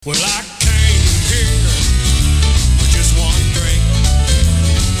Well, I came here with just one drink,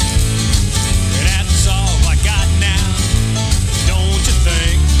 and that's all I got now, don't you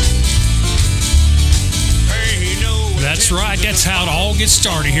think? Hey, no. That's right. That's how it all gets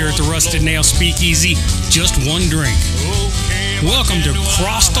started here at the Rusted Nail Speakeasy. Just one drink. Welcome to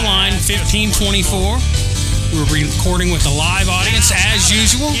Cross the Line 1524. We're recording with a live audience as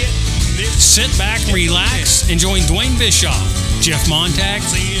usual. Sit back, relax, and join Dwayne Bischoff, Jeff Montag,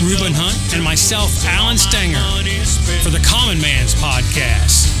 Reuben Hunt, and myself, Alan Stenger, for the Common Man's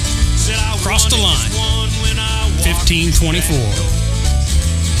Podcast. Cross the Line 1524.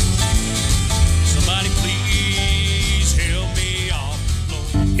 Somebody please help me off the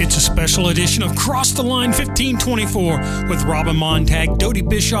floor. It's a special edition of Cross the Line 1524 with Robin Montag, Dodie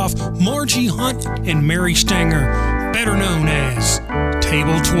Bischoff, Margie Hunt, and Mary Stenger, better known as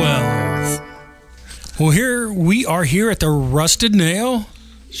Table 12. Well, here we are here at the Rusted Nail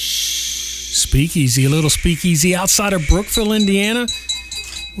Speakeasy, a little speakeasy outside of Brookville, Indiana,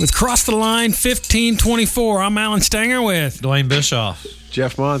 with Cross the Line 1524. I'm Alan Stenger with Dwayne Bischoff.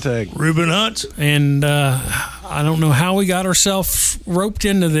 Jeff Montag. Reuben Hunt. And I don't know how we got ourselves roped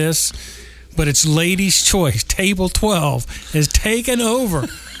into this, but it's ladies' choice. Table 12 has taken over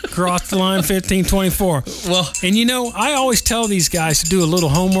Cross the Line 1524. Well, and you know, I always tell these guys to do a little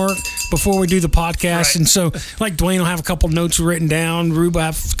homework before we do the podcast. Right. And so, like, Dwayne will have a couple notes written down. Rube will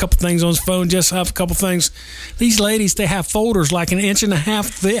have a couple things on his phone. Jess will have a couple things. These ladies, they have folders like 1.5 inches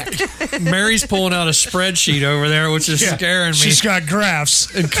thick. Mary's pulling out a spreadsheet over there, which is scaring me. She's got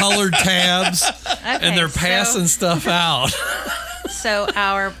graphs. And colored tabs, Okay, and they're passing stuff out. So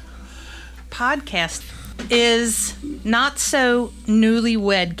our podcast is not so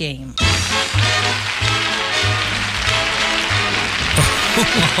newlywed game.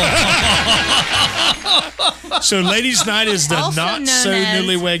 So ladies' night is the Also not known so as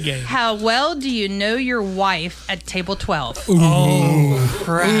newlywed game. How well do you know your wife at table 12?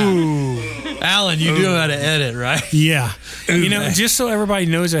 Crap. Alan, you do know how to edit, right? Yeah. You know, just so everybody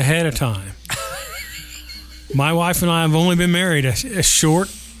knows ahead of time, my wife and I have only been married a short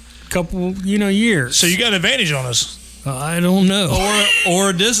couple, years. So you got an advantage on us. I don't know. Or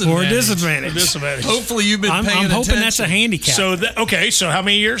a disadvantage. Or a disadvantage. Disadvantage. Hopefully you've been I'm paying hoping attention. that's a handicap. So okay. So how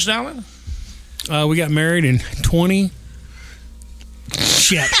many years, Alan? We got married in 20.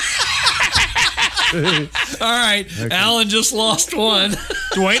 Shit. All right. Okay. Alan just lost one.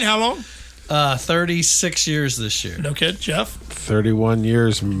 Dwayne, how long? 36 years this year. No kid. Jeff? 31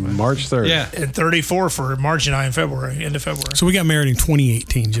 years, March 3rd. Yeah. And 34 for March and I in February, end of February. So we got married in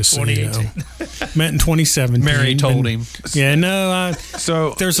 2018, just so you know. 2018. Met in 2017. Mary told him. Yeah, no.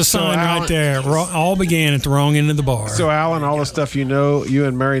 So there's a sign Alan, right there. All began at the wrong end of the bar. So, Alan, all the stuff you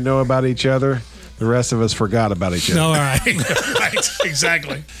and Mary know about each other, the rest of us forgot about each other. All right. Right.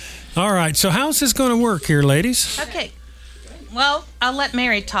 Exactly. All right. So how's this going to work here, ladies? Okay. Well, I'll let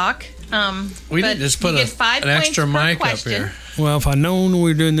Mary talk. We but didn't just put you get 5 an extra points per mic question. up here. Well, if I'd known we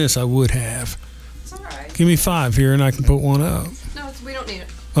were doing this, I would have. It's all right. Give me 5 here, and I can put one up. No, we don't need it.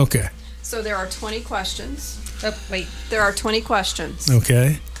 Okay. So there are 20 questions. Oh, wait. There are 20 questions.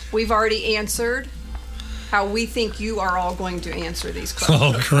 Okay. We've already answered how we think you are all going to answer these questions.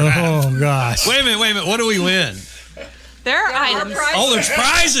 Oh, crap. Oh, gosh. Wait a minute. What do we win? There are items. Oh, there's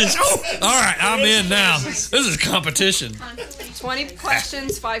prizes. Oh, all right. I'm in now. This is competition. 20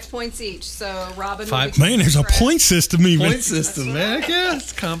 questions, 5 points each. So Robin will Five- be Man, there's a point system even. Point system, man. Yeah,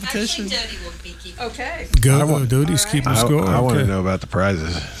 it's competition. Okay. Go, Dodie's keeping I score. want to Okay. know about the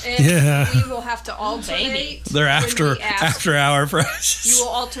prizes. And Yeah. we will have to alternate. They're when after we ask. after hour prizes. You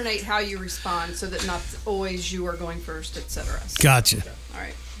will alternate how you respond so that not always you are going first, etc. So, Gotcha. all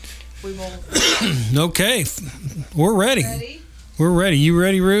right. We will. Okay. We're ready. Ready? We're ready. You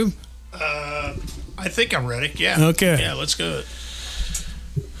ready, Rube? I think I'm ready. Yeah. Okay. Yeah, let's go.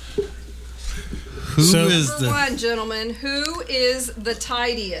 Who So- is Number the? one, gentlemen, who is the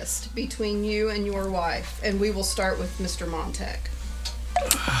tidiest between you and your wife? And we will start with Mr. Montag.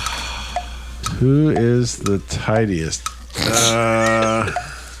 Who is the tidiest?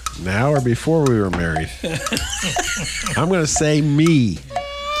 Now or before we were married? I'm going to say me.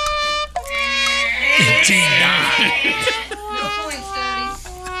 No points, Daddy.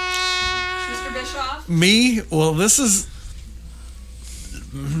 Mr. Bischoff? Me? Well, this is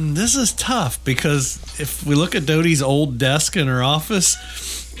tough because if we look at Dodie's old desk in her office,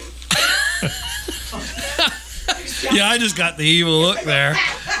 yeah, I just got the evil look there.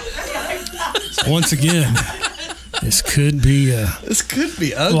 Once again, this could be a This could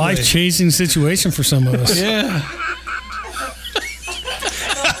be ugly. life-changing situation for some of us. Yeah.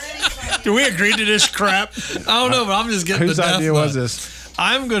 Do we agree to this crap? I don't know, but I'm just getting Whose the death idea look. was this?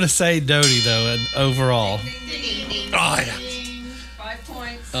 I'm going to say Dodie, though, and overall. Oh, yeah. 5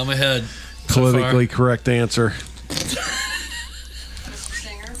 points. I'm ahead. Politically correct answer.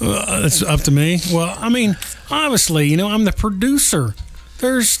 It's up to me. Well, I mean, obviously, I'm the producer.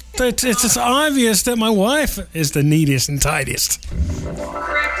 It's obvious that my wife is the neatest and tidiest.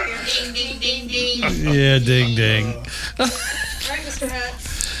 Correct answer. Ding, ding, ding, ding. Yeah, ding, ding. Right, Mr.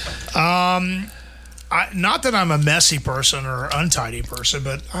 Hunt. Not that I'm a messy person or untidy person,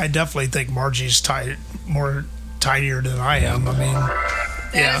 but I definitely think Margie's more tidier than I am. I mean,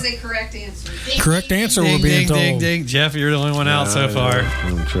 That is a correct answer. Correct answer, we're Ding, being ding, told. ding, ding. Jeff, you're the only one out so far.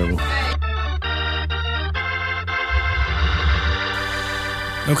 I'm in trouble.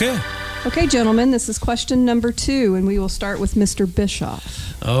 Okay. Okay, gentlemen, this is question number 2, and we will start with Mr.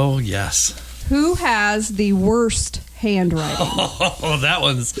 Bischoff. Oh, yes. Who has the worst handwriting? Oh, that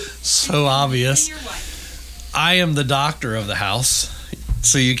one's so obvious. I am the doctor of the house,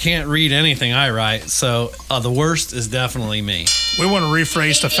 so you can't read anything I write. So the worst is definitely me. we want to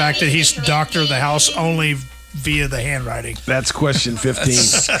rephrase the fact that he's doctor of the house only via the handwriting. That's question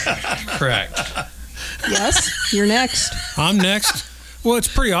 15. Correct. Yes, you're next. I'm next. Well, it's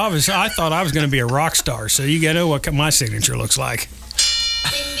pretty obvious. I thought I was going to be a rock star, so you get what my signature looks like.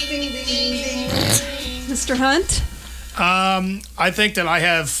 Mr. Hunt? I think that I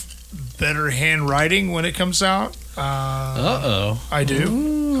have better handwriting when it comes out. Uh-oh. I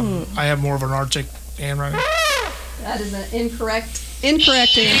do. I have more of an artistic handwriting. That is an incorrect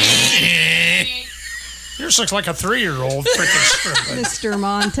answer. Yours looks like a 3-year-old freaking script. Mr.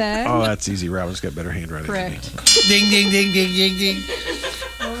 Monte? Oh, that's easy. Robin's got better handwriting than me. Correct. Ding, ding, ding, ding, ding, ding.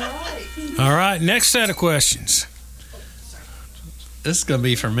 All right, next set of questions. This is going to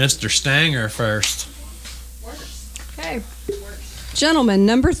be for Mr. Stanger first. Okay. Gentlemen,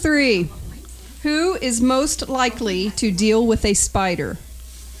 number 3. Who is most likely to deal with a spider?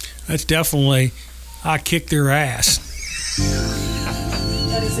 That's definitely, I kicked their ass.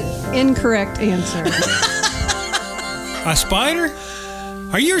 That is an incorrect answer. A spider?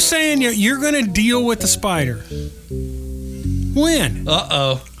 Are you saying you're going to deal with the spider? When?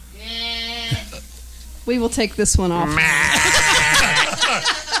 Uh-oh. We will take this one off.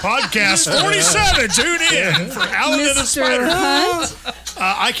 Podcast 47. Tune in for Alan and the Mr. Spider. Hunt?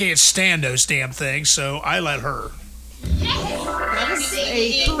 I can't stand those damn things, so I let her. That is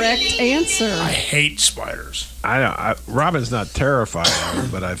a correct answer. I hate spiders. Robin's not terrified of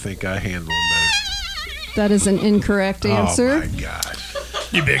them, but I think I handle them better. That is an incorrect answer. Oh, my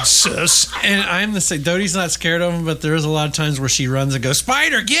gosh. You big sis. And I'm the same. Dodie's not scared of him, but there's a lot of times where she runs and goes,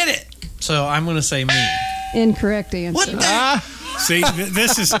 "Spider, get it!" So I'm going to say me. Incorrect answer. What the? See,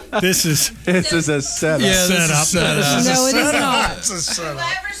 this is This is a setup. Yeah, this Setup. is setup. No, it is not. It's a setup.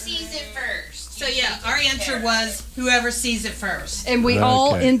 Whoever sees it first. So yeah, our answer was whoever sees it first. And we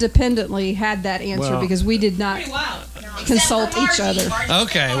all Okay. independently had that answer Well- because we did not Pretty wild. consult each other.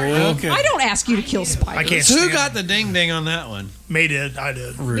 Okay, well, okay. I don't ask you to kill I spiders. can't who stand got the ding ding on that one? Me did. I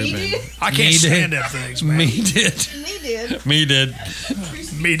did. Ruben. I can't Me stand did. them things, man. Me did. Me did. Me did.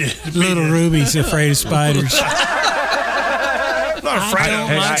 Me did. Little Ruby's afraid of spiders. I'm not afraid of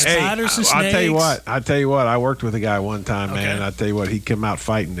them. Like spiders and I'll tell you snakes. what. I tell you what. I worked with a guy one time, man. Okay. I tell you what. He'd come out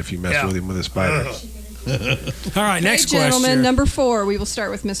fighting if you messed Yeah. with him with a spider. All right, next Okay, gentlemen, question. number 4. We will start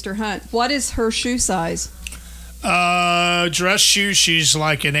with Mr. Hunt. What is her shoe size? Dress shoes, she's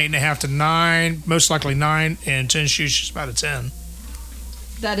like an 8.5 to 9, most likely 9, and tennis shoes, she's about a 10.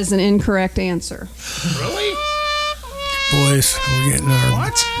 That is an incorrect answer. Really? Boys, we're getting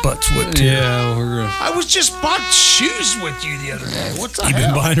our butts whipped here. Yeah, we're gonna. I was just bought shoes with you the other day. What's the You've been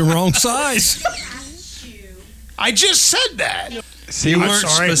hell? buying the wrong size. I just said that. See, You I'm weren't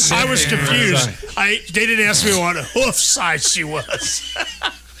sorry. specific. I was confused. Sorry. They didn't ask me what hoof size she was.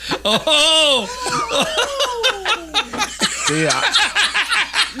 Oh! see,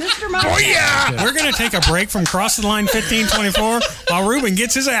 Mr. Monte. Oh, yeah. We're going to take a break from Cross the Line 1524 while Ruben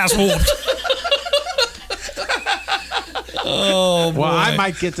gets his ass whooped. Oh, boy. well, I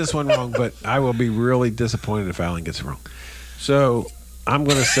might get this one wrong, but I will be really disappointed if Alan gets it wrong. So I'm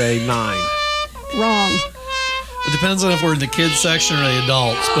going to say 9. Wrong. It depends on if we're in the kids section or the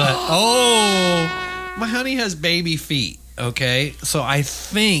adults, but my honey has baby feet. Okay, so I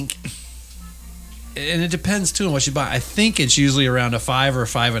think, and it depends too on what you buy. I think it's usually around a 5 or a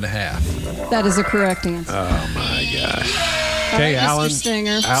 5.5. That is a correct answer. Oh my gosh. All Okay, right, Mr. Alan.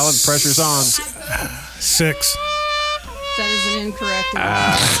 Stinger. Alan, pressure's on. 6. That is an incorrect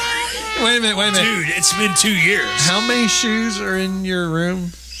answer. Wait a minute. Dude, it's been 2 years. How many shoes are in your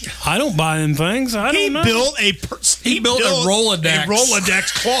room? I don't buy them things. I He don't know. built a He built a Rolodex. A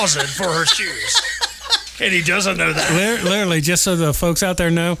Rolodex closet for her shoes. And he doesn't know that. Literally, just so the folks out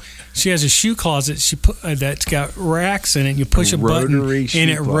there know, she has a shoe closet. She put that's got racks in it. You push a button Rotary and shoe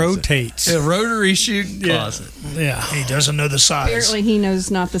it closet. rotates. A rotary shoe closet. Yeah, He doesn't know the size. Apparently, he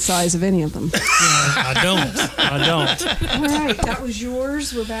knows not the size of any of them. I don't. All right, that was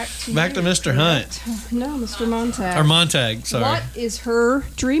yours. We're back to Back to you. Mr. Hunt. No, Mr. Montag. Or Montag, sorry. What is her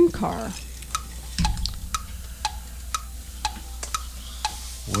dream car?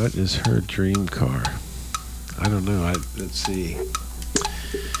 What is her dream car? I don't know. Let's see.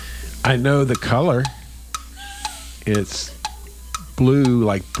 I know the color. It's blue,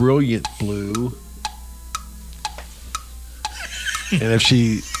 like brilliant blue. And if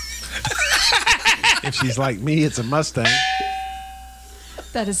she's like me, it's a Mustang.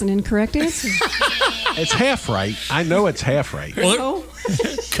 That is an incorrect answer. It's half right. I know it's half right. Oh,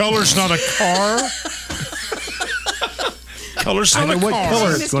 Color's not a car. Color's I not know a what car.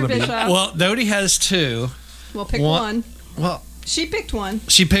 color it's Mr. going to be. Bishop. Well, Dodie has two. Well, pick One- one. Well, She picked one.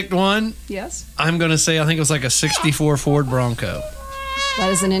 she picked one. Yes. I'm going to say I think it was like a 64 Ford Bronco. That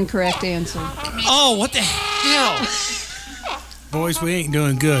is an incorrect answer. Oh, what the hell? Boys, we ain't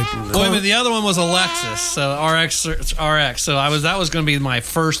doing good. Wait a minute, the other one was a Lexus, so RX. So that was going to be my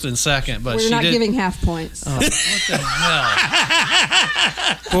first and second, but We're she not did. giving half points. What the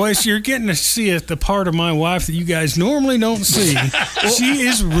hell? Boys, you're getting to see the part of my wife that you guys normally don't see. She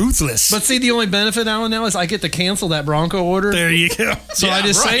is ruthless. But see, the only benefit, Alan, now is I get to cancel that Bronco order. there you go. So I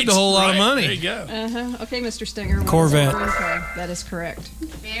just saved a whole lot of money. There you go. Okay, Mr. Stinger. what is Corvette. her dream car? That is correct.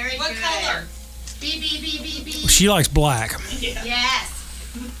 Very what color? B, B, B, B, B. She likes black. Yes.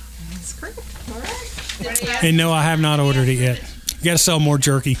 That's correct. All right. And no, I have not ordered it yet. You got to sell more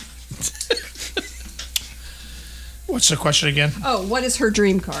jerky. What's the question again? Oh, what is her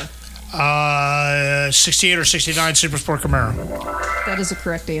dream car? 68 or 69 Super Sport Camaro. That is a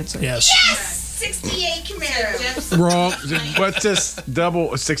correct answer. Yes. 68 Camaro. Wrong. What's this?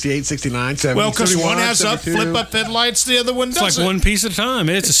 Double 68, 69, 70, Well, because 71, one has 72. flip up headlights, the other one It's doesn't. like one piece at a time.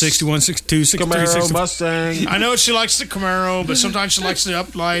 It's a 61, 62, 63, Camaro, 64. Mustang. I know she likes the Camaro, but sometimes she likes the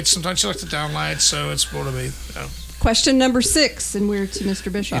up lights, sometimes she likes the down lights, so it's more to me. Question number 6, and we're to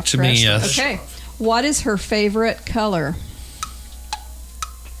Mr. Bishop. To me, correct? yes. Okay. What is her favorite color?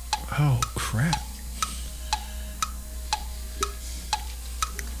 Oh, crap.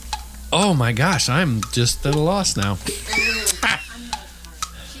 Oh, my gosh. I'm just at a loss now. She's got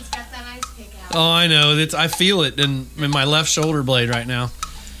that ice pick out. Oh, I know. I feel it in my left shoulder blade right now.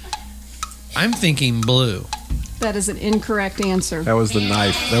 I'm thinking blue. That is an incorrect answer. That was the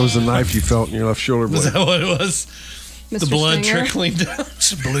knife. That was the knife you felt in your left shoulder Was blade. that what it was? Mr. The blood Stinger, trickling down.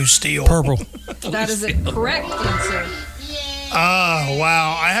 It's a blue steel. Purple. That is a correct answer. Oh,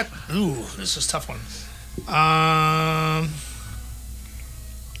 wow. Ooh, this is a tough one. God,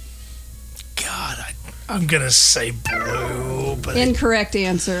 I'm going to say blue, but Incorrect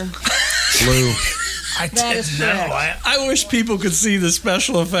answer. Blue. I That is didn't know. correct. I wish people could see the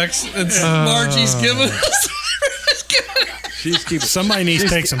special effects that Margie's giving us. She's keeping. Somebody needs to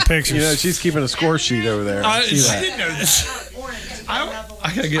take some pictures. You know, she's keeping a score sheet over there. I see I that. didn't know this.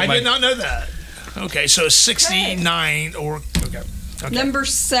 I gotta get I my. did not know that. Okay, so 69 or... Okay. Number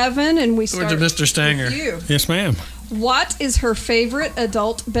 7, and we We're start to Mr. Stanger. with you. Yes, ma'am. What is her favorite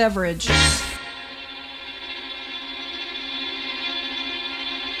adult beverage?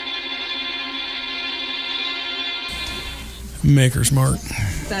 Maker's Mark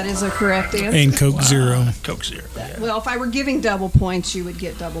That is a correct answer. and Coke Zero. Coke Zero. Yeah. Well, if I were giving double points, you would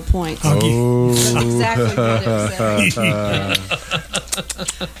get double points. I'll give- That's exactly what it said.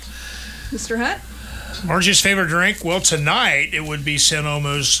 Mr. Hunt? Margie's favorite drink? Well, tonight it would be St.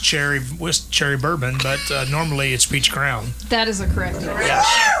 Elmo's cherry bourbon, but normally it's Peach Crown. That is a correct answer.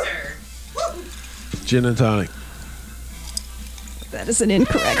 Answer. Gin and tonic. That is an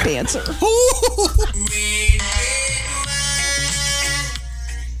incorrect answer.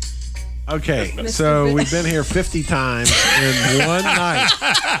 Okay, so we've been here 50 times in one night.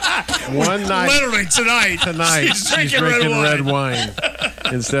 One night. Literally tonight. Tonight, She's she's drinking red wine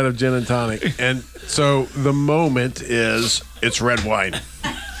instead of gin and tonic. And so the moment is it's red wine.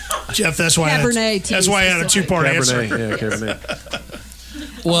 Jeff, that's why Cabernet, to that's be why I had a specific. two-part Cabernet. answer. Yeah,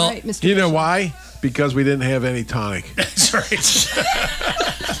 Cabernet. Well, All right, Mr. You know Bishop. why? Because we didn't have any tonic. That's right.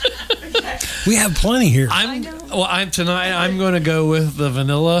 We have plenty here. I'm going to go with the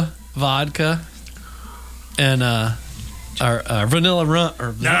vanilla vodka and our vanilla rum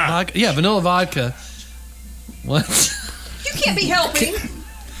or Nah. vodka. Yeah, vanilla vodka. What? You can't be helping.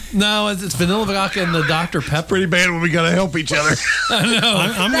 No, it's vanilla vodka and the Dr. Pepper. Pretty bad when we got to help each other. I'm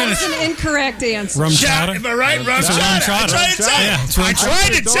That going is an incorrect answer. rum Shot, chowder. am I right? Rum It's a rum chowder. I chowder. tried to tell you. Yeah, it's rum I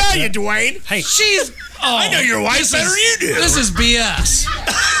tried to chowder. tell you, Dwayne. Hey, She's I know your wife better than you do. This is BS.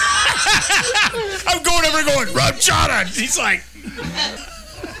 I'm going over going, Rob Chana. He's like,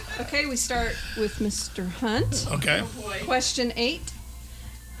 Okay, we start with Mr. Hunt. okay. Question 8.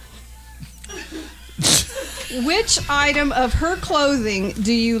 Which item of her clothing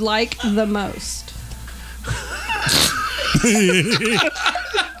do you like the most?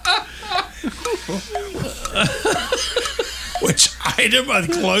 Which item of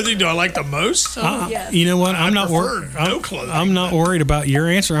clothing do I like the most? Yes. You know what? I'm not prefer worried. no clothing. I'm not worried about your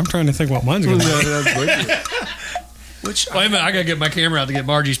answer. I'm trying to think what mine's going to be. Which Wait a minute, I gotta get my camera out to get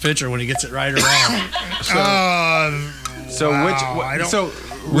Margie's picture when he gets it right or wrong. So I don't-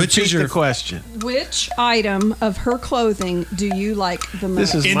 Which is repeat your the question? Which item of her clothing do you like the most?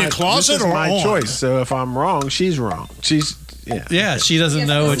 This is In my, the closet this is or my on? choice. So if I'm wrong, she's wrong. She's yeah. Yeah, she doesn't Yes,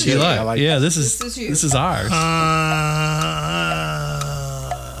 know this what is you you. like. I like Yeah, This is you. this is ours.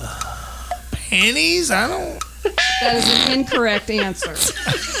 Panties? I don't. That is an incorrect answer.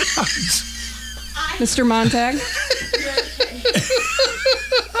 Mr. Montag?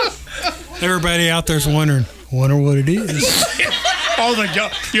 Everybody out there's wonder what it is. All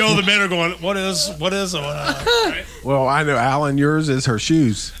the men are going, what is right? Well, I know, Alan. Yours is her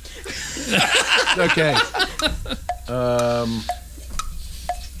shoes. Okay.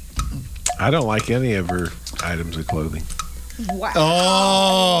 I don't like any of her items of clothing. Wow.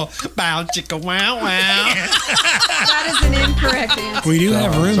 Oh, bow chicka wow wow. That is an incorrect answer. We do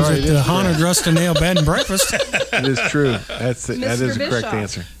have rooms sorry, at it the is Haunted correct. Rustin Nail Bed and Breakfast. It is true. That is Mr. a correct Bischoff.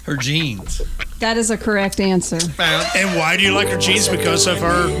 answer. Her jeans. That is a correct answer. Bow And why do you like her jeans? Because of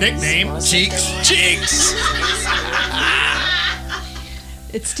her nickname, cheeks. Cheeks.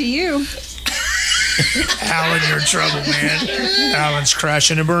 It's to you. Alan, you're in trouble, man. Alan's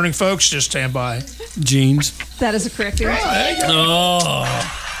crashing and burning, folks. Just stand by. Jeans. That is a correct answer. Oh,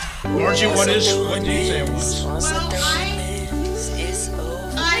 Margie, what do you say it was? Well,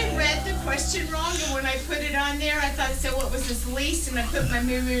 I read the question wrong, and when I put it on there, I thought, so what was this least? And I put my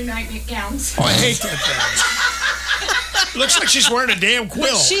Moo nightgowns. Oh, I hate that thing. Looks like she's wearing a damn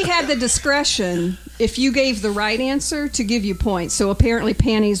quill. She had the discretion, if you gave the right answer, to give you points. So apparently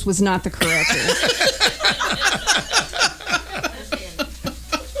panties was not the correct answer.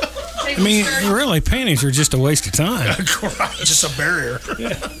 I mean, really, panties are just a waste of time. Just a barrier.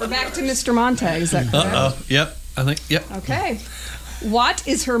 We're back to Mr. Montag. Is that correct? oh, yep. I think yep. Okay. What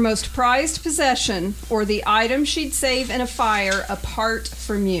is her most prized possession or the item she'd save in a fire apart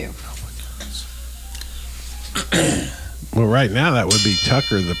from you? Well, right now that would be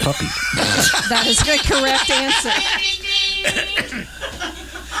Tucker the puppy. That is the correct answer.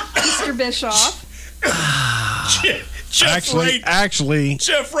 Mr. Bischoff.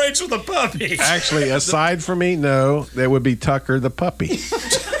 Jeff Rates with a puppy. Actually, aside from me, no, that would be Tucker the puppy.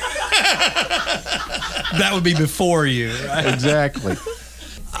 That would be before you, right? Exactly.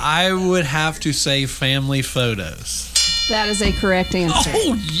 I would have to say family photos. That is a correct answer.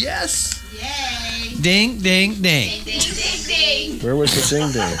 Oh yes. Yay! Ding ding ding. Ding, ding, ding, ding. Where was the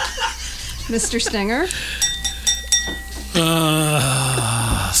ding ding? Mr. Stinger.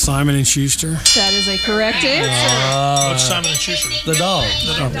 Simon and Schuster. That is a correct answer. What's Simon and Schuster? The dog.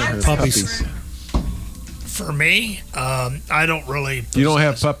 Puppies. For me, I don't really. You don't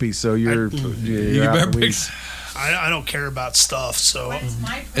have puppies, so you're You out better of the pick. weeds. I don't care about stuff. So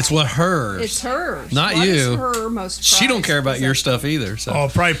It's what hers. It's hers. Not What you. is her most She don't prized care about your possession? stuff either. So oh,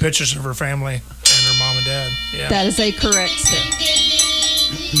 probably pictures of her family and her mom and dad. Yeah. That is a correct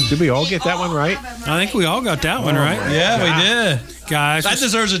statement. Did we all get that one right? I think we all got that one right. yeah, we did. Guys, That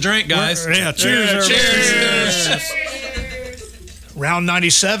deserves a drink, guys. yeah, cheers. everybody. Round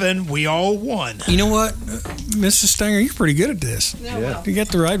 97, we all won. You know what, Mrs. Stinger, you're pretty good at this. Yeah. You got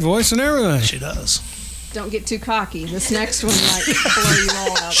the right voice and everything. She does. Don't get too cocky. This next one might blow you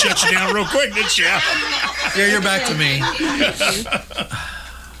all out. Shut you down real quick, didn't you? Yeah, you're back to me.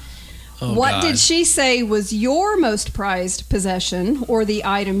 Oh, What God. did she say was your most prized possession or the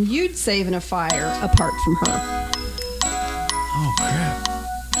item you'd save in a fire apart from her? Oh crap.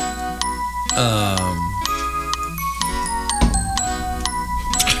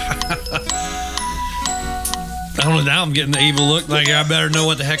 I don't know. Now I'm getting the evil look. Like I better know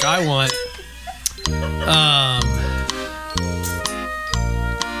what the heck I want.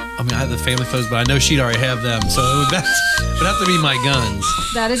 I mean, I have the family photos, but I know she'd already have them, so it would have to be my guns.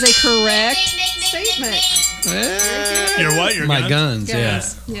 That is a correct statement. You're what? You're My gonna- guns, yeah.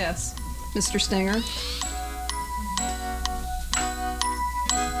 Yes. Yes. Mr. Stinger.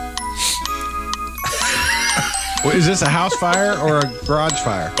 Well, is this a house fire or a garage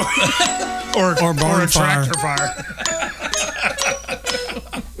fire? Or barn a fire. tractor fire.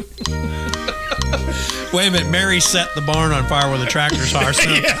 Wait a minute, Mary set the barn on fire where the tractors are. So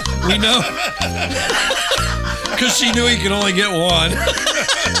we know because she knew he could only get one.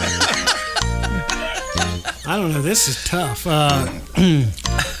 I don't know. This is tough.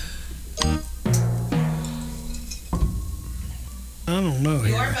 I don't know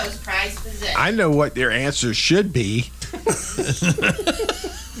Your here. most prized possession. I know what their answer should be.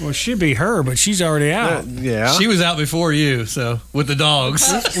 Well, it should be her, but she's already out. Yeah. She was out before you, so with the dogs.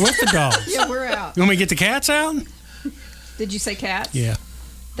 With the dogs. Yeah, we're out. You want me to get the cats out? Did you say cats? Yeah.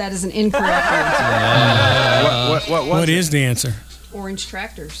 That is an incorrect answer. What is the answer? Orange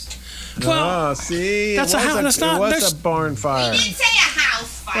tractors. Oh, see, that's a house. That's not. It was That's, a barn fire. We didn't say a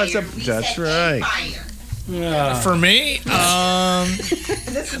house fire. What's a- We that's said a right. fire. For me, I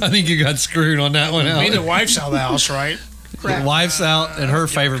think you got screwed on that one. me, the Alan. wife's out of the house, right? The wife's out, and her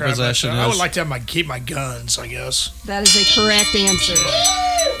favorite Crap, possession I would is. like to have keep my guns, I guess. That is a correct answer.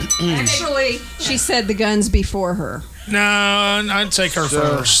 Actually, she said the guns before her. No, I'd take her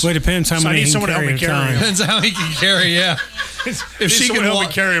first. well, it depends how So I many need he can someone to help carry me at a carry time. him. Depends how he can carry. Yeah, if she can help me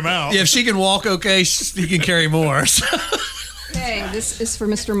walk, carry him out. yeah, if she can walk, okay, he can carry more. So. Okay, this is for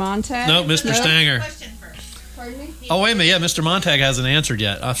Mr. Montag. No, Mr. Stanger. Question first. Pardon me? Oh wait a minute, yeah, Mr. Montag hasn't answered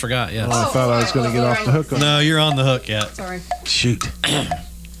yet. I forgot. Yeah. I thought I was going to get off the hook on No, you're on the hook yet. Sorry. Shoot.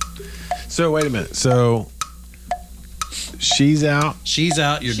 So wait a minute. So she's out. She's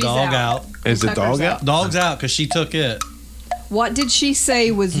out. Your She's dog out. out. Is the Tucker's dog out? Dog's out because she took it. What did she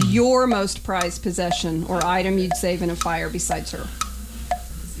say was your most prized possession or item you'd save in a fire besides her?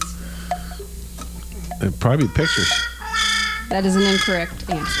 It'd probably be pictures. That is an incorrect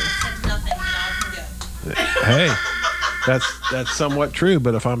answer. That's nothing. Get off and go. Hey, that's somewhat true.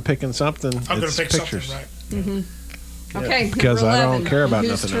 But if I'm picking something, I'm going it's to pick pictures. something, right? Okay, Because number I don't 11. care about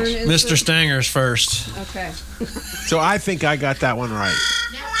Whose nothing turn else. is Mr. it? Stanger's first. Okay. So I think I got that one right.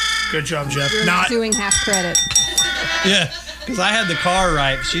 Good job, Jeff. You're Not doing half credit. Yeah, because I had the car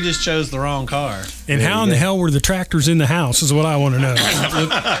right. She just chose the wrong car. And how in the hell were the tractors in the house is what I want to know.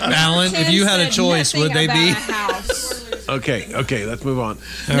 Alan, if you had a Said choice, would they nothing be? about a house. Okay, let's move on.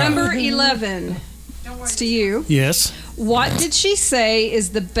 Number 11. It's to you. Yes. What did she say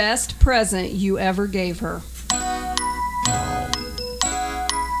is the best present you ever gave her?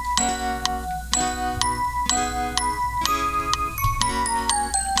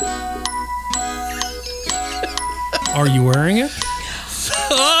 Are you wearing it?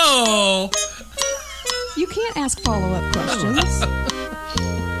 Oh, You can't ask follow-up questions.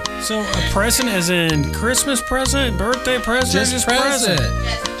 So a present as in Christmas present, birthday present, just present.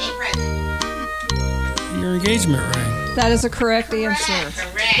 Just a present. Your engagement ring. That is a correct answer.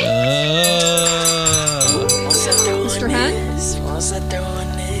 Correct. Mr. Hunt?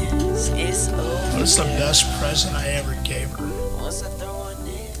 What's the best present I ever gave her?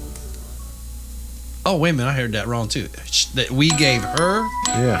 Oh, wait a minute, I heard that wrong too. That we gave her.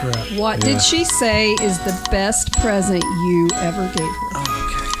 Yeah. What did she say is the best present you ever gave her?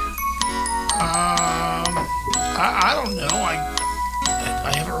 I don't know.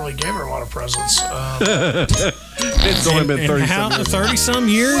 I haven't really gave her a lot of presents. It's only been 30 how, something. 30 some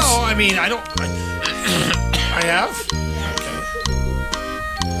years? Well, I mean, I don't. I have. Okay.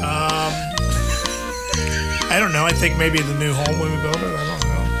 I don't know. I think maybe the new home when we build it. I don't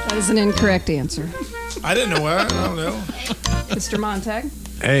know. That is an incorrect answer. I didn't know what. I don't know. Mr. Montag?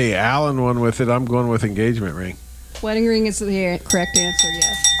 Hey, Alan won with it. I'm going with engagement ring. Wedding ring is the correct answer,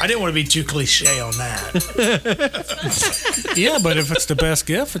 yes. I didn't want to be too cliche on that. Yeah, but if it's the best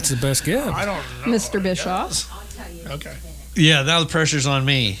gift, it's the best gift. I don't know. Mr. Bischoff? Okay. Yeah, now the pressure's on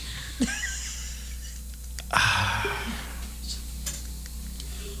me.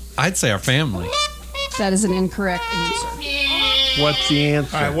 I'd say our family. That is an incorrect answer. What's the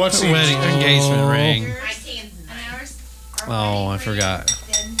answer? All right. What's the Wedding engagement ring. My hands and ours. Oh, I forgot.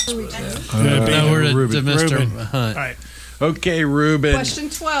 Good No, we're to Ruben. Mr. Ruben. Hunt. All right. Okay, Ruben. Question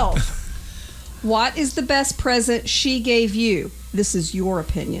 12. What is the best present she gave you? This is your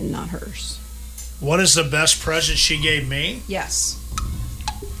opinion, not hers. What is the best present she gave me? Yes.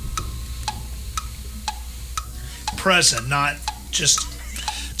 Present, not just.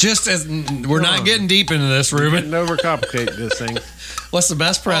 Just as we're not getting deep into this, Ruben. Didn't overcomplicate this thing. What's the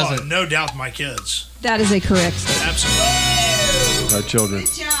best present? Oh, no doubt, my kids. That is a correct statement. Absolutely. Our children.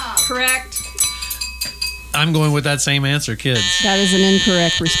 Good job. Correct. I'm going with that same answer, kids. That is an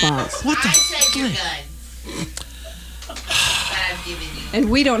incorrect response. I said your guns. That I've given you. And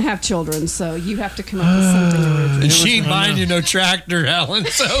we don't have children, so you have to come up with something original. And she ain't buying you no tractor, Alan.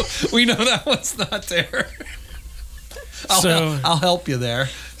 So we know that one's not there. I'll help you there.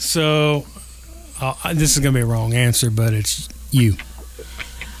 So this is going to be a wrong answer, but it's you.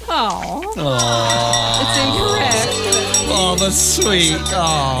 Oh. It's incorrect. Oh, that's sweet.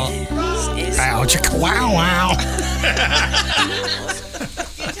 Oh. Ouch. Wow, wow. Can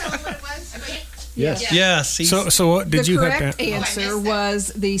you tell me what it was? Yes. Yes. So what did The you have correct to? answer was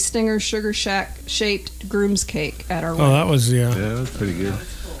the Stinger Sugar Shack shaped groom's cake at our Oh, wedding. that was Yeah, that was pretty good.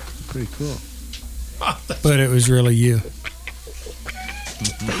 Pretty cool. but it was really you.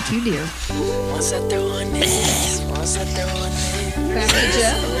 Thank you, dear. Once I throw on this, Back to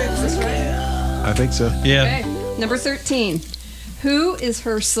Jeff. Is this right? I think so. yeah. Okay. Number 13. Who is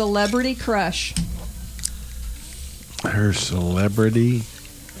her celebrity crush? Her celebrity.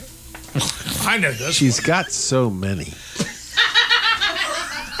 I know this. She's got so many.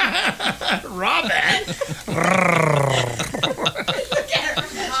 Robin.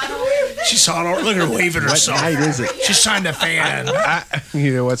 She's hot. Look at her waving What herself. night is it? She's trying to fan.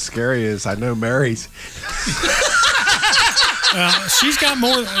 You know what's scary is I know Mary's. She's got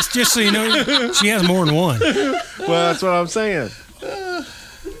more. Just so you know, she has more than one. Well, that's what I'm saying.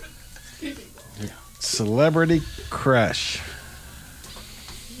 Celebrity crush.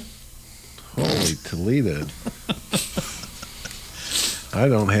 Holy Toledo. I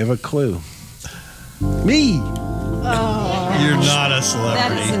don't have a clue. Me. You're not a That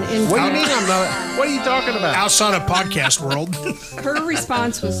celebrity. is an What do you incorrect. mean I'm not? What are you talking about? Outside of podcast world, Her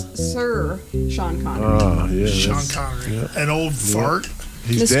response was Sir Sean Connery. Oh, yeah. Sean that's- Connery, an old fart.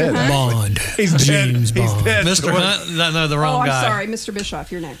 He's Mr. dead. Hunt? Bond. He's dead. James He's Bond. dead. Mr. Hunt? No, the Oh, wrong I'm guy. sorry, Mr.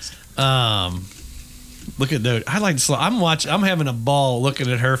 Bischoff. You're next. Look at that. I like to. I'm having a ball looking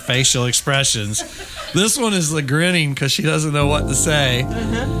at her facial expressions. This one is the grinning because she doesn't know what to say.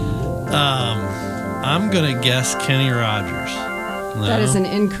 I'm gonna guess Kenny Rogers. No. That is an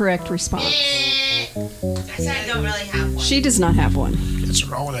incorrect response. I said I don't really have one. She does not have one. What's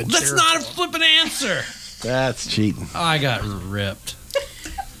wrong with that That's chair? not a flippin' answer. That's cheating. I got ripped.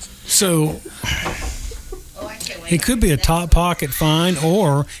 So Oh, I can't wait. it could be a top pocket find,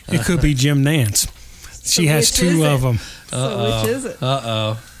 or it could be Jim Nance. She So has which is two it? of them. So which is it?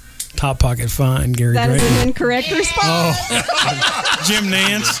 Top pocket find, Gary That is Drayton. an incorrect response. Jim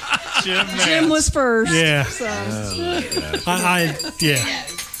Nance. Jim was first. Yeah. So, Yeah.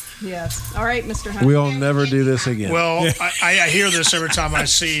 yes. All right, Mr. Hunt. We'll never do this again. Well, I hear this every time I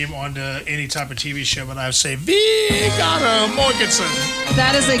see him on any type of TV show, but I say, Viggo Mortensen.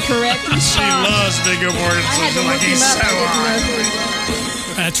 That is a correct She response. loves Viggo I had Mortensen. to Like look him he's up. so I didn't know hot. who he was.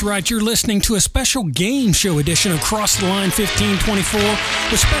 That's right. You're listening to a special game show edition of Cross the Line 1524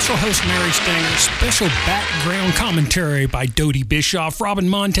 with special host Mary Stanger, special background commentary by Dodie Bischoff, Robin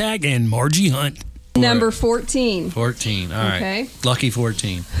Montag, and Margie Hunt. Number 14. 14. All right. Okay. Lucky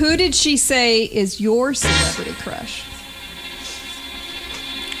 14. Who did she say is your celebrity crush?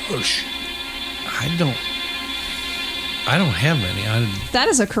 I don't have any. That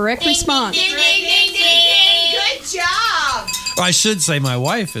is a correct response. Ding, ding, ding, ding, ding. Good job. I should say my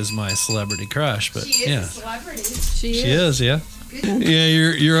wife is my celebrity crush, but She is yeah, a celebrity. She she is. Yeah, yeah.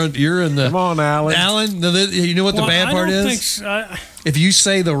 You're in the. Come on, Alan. Alan, you know what the bad part is? If you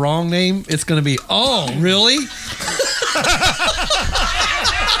say the wrong name, it's going to be, oh, really?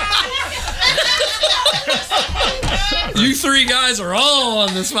 You three guys are all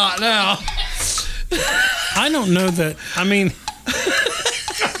on the spot now. I don't know that. I mean,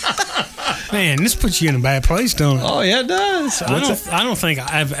 man, this puts you in a bad place, don't it? Oh, yeah, it does. I don't think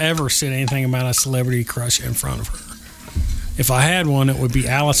I've ever said anything about a celebrity crush in front of her. If I had one, it would be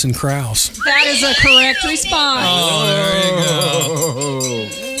Alison Krauss. That is a correct response. Oh, there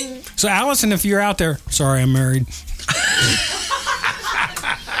you go. So, Allison, if you're out there, sorry, I'm married.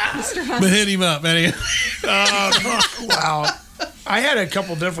 But hit him up, man. Wow. I had a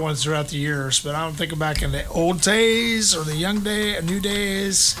couple different ones throughout the years, but I don't think back in the old days or the new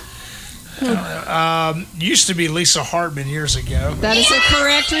days. Used to be Lisa Hartman years ago. That is a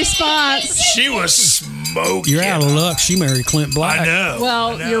correct response. She was smoking. You're out of luck. She married Clint Black. I know. Well,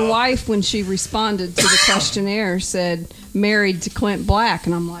 I know. your wife, when she responded to the questionnaire, said married to Clint Black,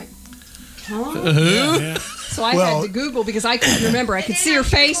 and I'm like, huh? Yeah. So I Well- had to Google because I couldn't remember. I could see her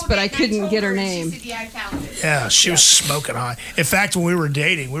face, but I couldn't get her name. She said, yeah, I found it. Yeah, she was smoking hot. In fact, when we were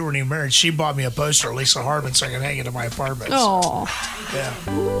dating, we weren't even married. She bought me a poster of Lisa Hartman so I could hang it in my apartment. Oh, Yeah.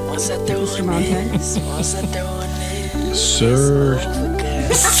 once I throw Mr. on Montag. this, once I throw on this, Sir.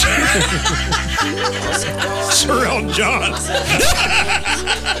 Sir Elton John.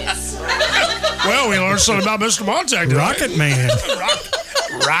 Well, we learned something about Mr. Montag today. Rocket Man.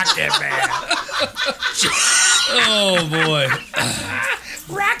 Rocket Man. Oh, boy.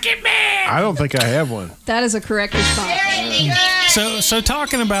 Rocket Man. I don't think I have one. that is a correct response. Very good. So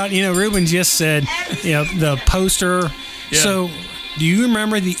talking about, Ruben just said, the poster. Yeah. So Do you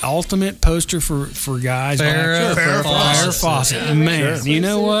remember the ultimate poster for guys? Farrah Farrah Fawcett. Man, you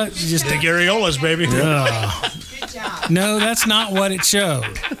know what? Just The Garriolas, baby. Good job. no, that's not what it showed.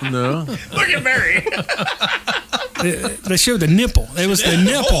 No. Look at Mary. They showed the nipple. It was the The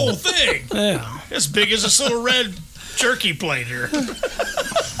nipple. whole thing. Yeah. As big as this little red jerky plate here.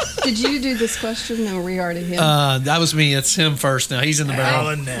 Did you do this question? No, we already him. That was me. It's him first now. He's in the barrel.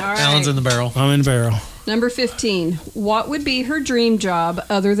 Alan next. All right. Alan's in the barrel. I'm in the barrel. Number 15. What would be her dream job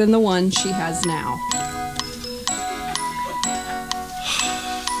other than the one she has now?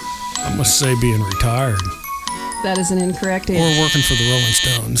 I must say being retired That is an incorrect or answer. working for the Rolling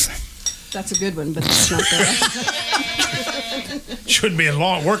Stones. That's a good one, but that's not there. Shouldn't be in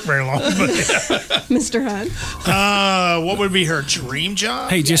work very long. But Mr. Hunt. what would be her dream job?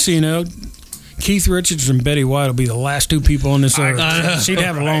 Hey, just so you know, Keith Richards and Betty White will be the last two people on this earth. She'd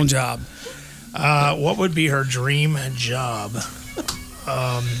have a lone job. What would be her dream job?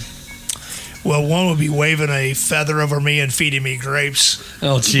 Well, one would be waving a feather over me and feeding me grapes.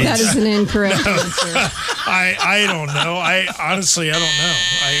 Oh, jeez. That is an incorrect answer. I don't know. I honestly don't know.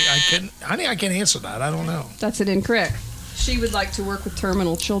 I couldn't. Honey, I can't answer that. I don't know. That's an incorrect. She would like to work with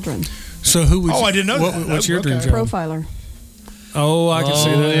terminal children. So who would? Oh, I didn't know that. What's your dream Okay. job? Profiler. Oh, I can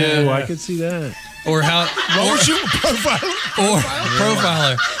see that. yeah. Oh, I could see that. Or how? What was your profile? Or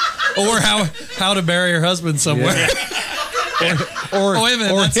profiler. Or how to bury her husband somewhere. Or, Oh, wait a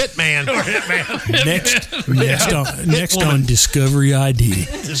minute, or that's- Hitman. Next on Discovery ID,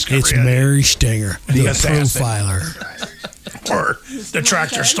 it's Mary Stenger, the assassin. profiler. Or the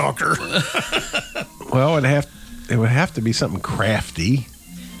tractor stalker? Well, it would have to be something crafty.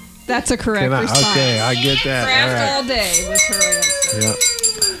 That's a correct response. Okay, I get that. Craft All all day was her answer.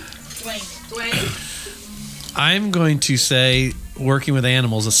 right. Yeah. Dwayne. I'm going to say working with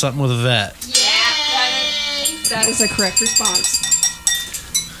animals is something with a vet. That is a correct response.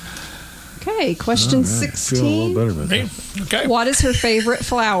 Okay, question Feel a little 16. better about Me? that. Okay. What is her favorite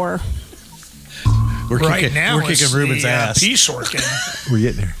flower? We're Right kicking, now, we're kicking it's Ruben's the, ass. peace orchid. We're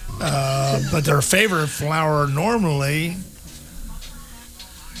getting there. But their favorite flower normally,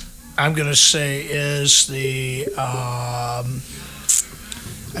 I'm going to say, is the. I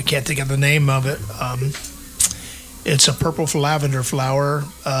can't think of the name of it. It's a purple lavender flower.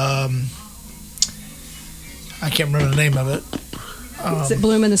 I can't remember the name of it. Does it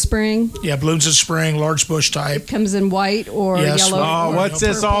bloom in the spring? Yeah, blooms in spring, large bush type. Comes in white or Yes, yellow? well, Oh, what's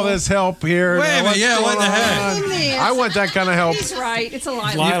this? All this help here? Wait a minute, What's yeah, what going the heck? on? Give me the I answer. want that kind of help. He's right. It's a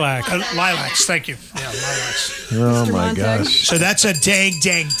lilac. Lilac. Lilacs, thank you. Yeah, lilacs. Oh Mr. my Montag. gosh. So that's a dang.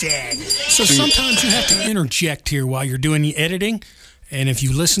 So sometimes you have to interject here while you're doing the editing. And if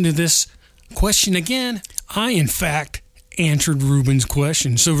you listen to this question again, I, in fact, answered Ruben's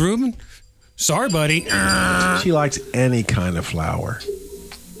question. So, Ruben, sorry, buddy. She likes any kind of flower.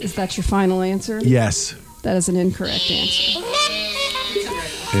 Is that your final answer? Yes. That is an incorrect answer.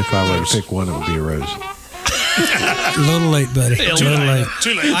 If I were to pick one, it would be a rose. A little late, buddy. A little late.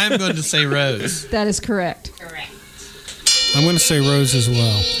 Too late. I'm going to say rose. That is correct. Correct. I'm going to say Rose as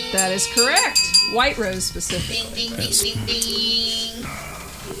well. That is correct. White rose specifically. Ding, ding, ding, ding, ding.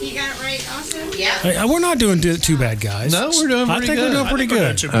 You got it right also? Yeah. Hey, we're not doing too bad, guys. No, we're doing I pretty think good. we're doing pretty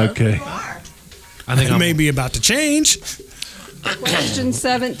good. Too bad. Okay. I think It I'm may be about to change. Question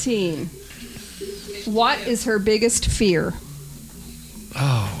 17. What is her biggest fear?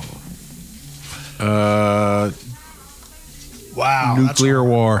 Wow. Nuclear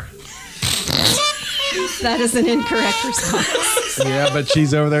war. That is an incorrect response. Yeah, but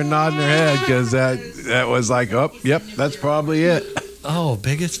she's over there nodding her head because that was like, oh, yep, that's probably it. Oh,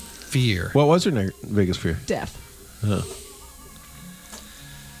 biggest fear. What was her biggest fear? Death.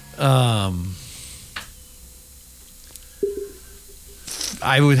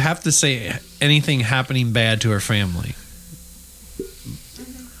 I would have to say anything happening bad to her family.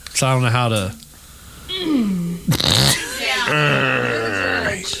 So I don't know how to.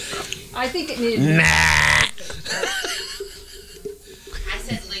 I think it needed. I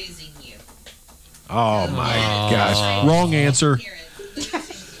said losing you. Oh my gosh. Wrong answer.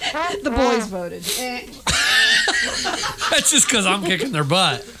 The boys voted. That's just because I'm kicking their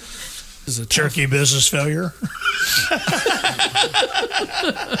butt. This is a Turkey business failure.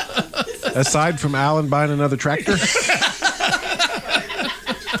 Aside from Alan buying another tractor.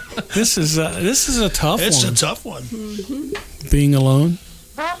 This is a tough It's one. a tough one. Being alone.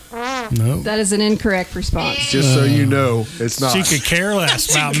 No. That is an incorrect response. Just so you know, it's not. She could care less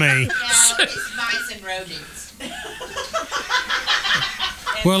about me. No, it's mice and rodents.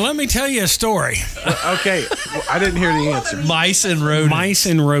 Well, let me tell you a story. Okay, I didn't hear the answer. Mice and rodents. Mice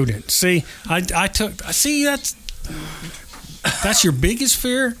and rodents. See, I took. See, that's. That's your biggest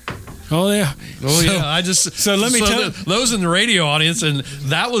fear? Oh yeah. Oh yeah, I just so let me tell those in the radio audience, and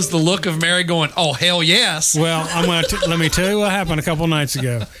that was the look of Mary going, "Oh hell yes." Well, let me tell you what happened a couple nights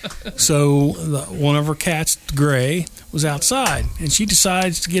ago. So one of her cats, Gray, was outside, and she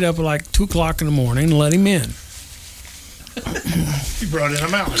decides to get up at like 2:00 in the morning and let him in. You brought in a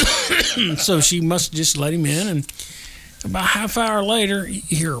mouse. So she must just let him in, and about half hour later, you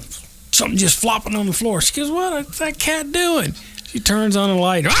hear something just flopping on the floor. She goes, "What's that cat doing?" She turns on the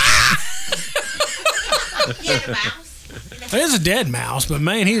light. Ah! There's a dead mouse, but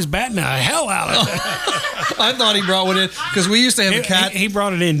man, he was batting the hell out of it. I thought he brought one in because we used to have a cat. He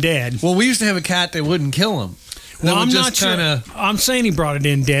brought it in dead. Well, we used to have a cat that wouldn't kill him. Well, I'm not sure. I'm saying he brought it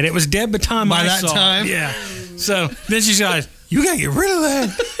in dead. It was dead by the time I saw it. Yeah. So then she's like, "You gotta get rid of that."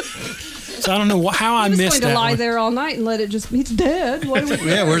 So I don't know how I missed that. He's going to lie there all night and let it just. He's dead. What do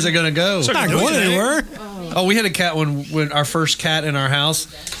we Yeah, where's it gonna go? It's not going anywhere. Oh, we had a cat when our first cat in our house.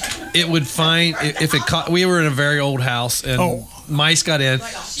 It would find if it caught. We were in a very old house and mice got in.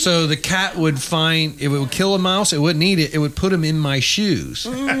 So the cat would find it would kill a mouse. It wouldn't eat it. It would put them in my shoes.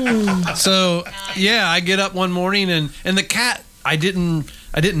 So yeah, I get up one morning and the cat. I did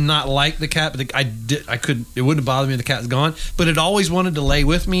not like the cat, but I could. It wouldn't bother me if the cat's gone. But it always wanted to lay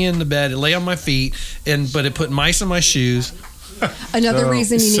with me in the bed. It lay on my feet, but it put mice in my shoes. Another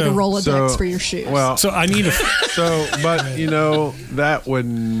reason you need a Rolodex for your shoes. Well, so I need a. But that would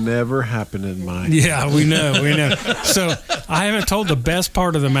never happen in mine. Yeah, we know. So I haven't told the best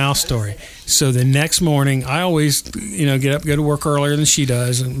part of the mouse story. So the next morning, I always, get up, go to work earlier than she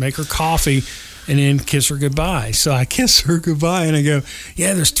does, and make her coffee, and then kiss her goodbye. So I kiss her goodbye, and I go,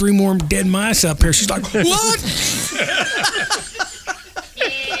 "Yeah, there's 3 more dead mice up here." She's like, "What?"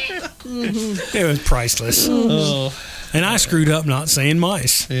 It was priceless. Oh. And I screwed up not saying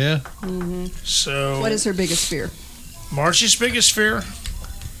mice. Yeah. So what is her biggest fear? Marcy's biggest fear?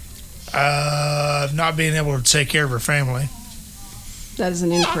 Not being able to take care of her family. That is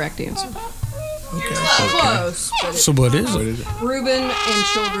an incorrect answer. Okay. Close. But So what is it? Reuben and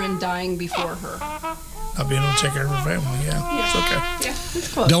children dying before her. Not being able to take care of her family. Yeah. It's okay. Yeah,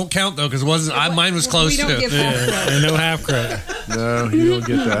 it's close. Don't count though, because mine was close We don't too. give half credit. And no half credit. No, you don't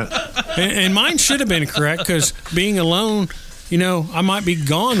get that. And mine should have been correct because being alone, I might be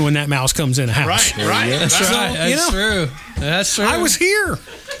gone when that mouse comes in the house. Right. That's right. That's true. That's true. I was here.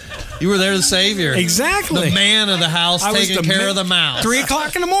 You were there to save her. Exactly. The man of the house I was taking care of the mouse.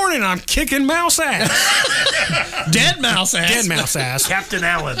 3:00 in the morning, I'm kicking mouse ass. Dead mouse ass. Dead mouse ass. Captain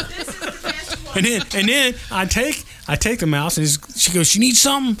Allen. And then I take the mouse and she goes, "You need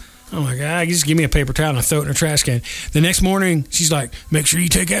something?" I'm like, just give me a paper towel and I throw it in the trash can. The next morning, she's like, "Make sure you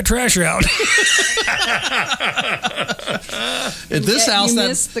take that trash out." At this house, you that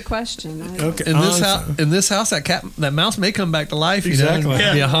missed the question. Okay. in this house, that mouse may come back to life. Exactly.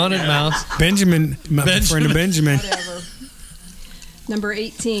 Be a haunted mouse. Benjamin, my friend of Benjamin. Whatever. Number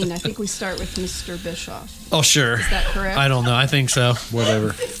 18. I think we start with Mr. Bischoff. Oh sure. Is that correct? I don't know. I think so.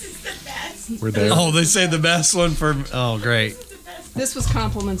 Whatever. We're there. Oh, they say the best one for. Oh, great. This was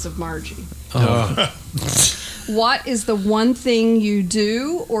compliments of Margie. Oh. What is the one thing you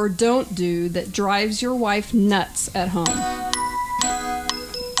do or don't do that drives your wife nuts at home?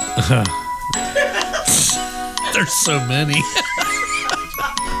 There's so many.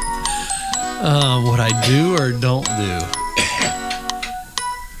 What I do or don't do.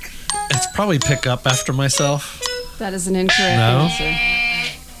 It's probably pick up after myself. That is an incorrect answer.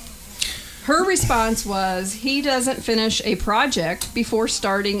 Her response was, he doesn't finish a project before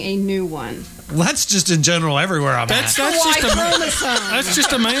starting a new one. Well, that's just in general everywhere I'm That's at. that's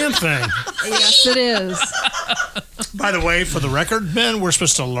just a man thing. Yes, it is. By the way, for the record, Ben, we're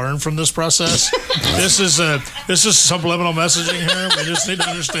supposed to learn from this process. This is subliminal messaging here. We just need to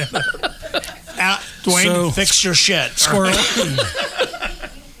understand that. Dwayne, fix your shit. Squirrel.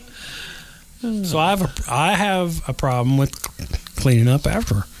 So I have a problem with cleaning up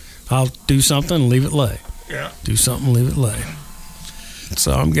after. I'll do something and leave it lay. Yeah. Do something, leave it lay.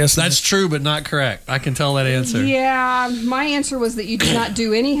 So I'm guessing That's true, but not correct. I can tell that answer. Yeah, my answer was that you do not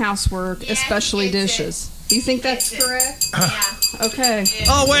do any housework, especially dishes. You think that's correct? Yeah. Okay.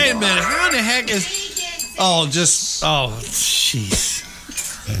 Oh, wait a minute. How in the heck is... jeez.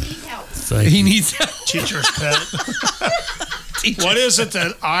 He needs help. Teacher's pet. What is it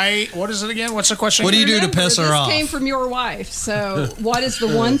again? What's the question? What do you do to Remember, piss her this off? came from your wife. So, what is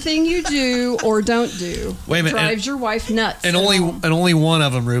the one thing you do or don't do Wait a minute, drives your wife nuts? And at only home? one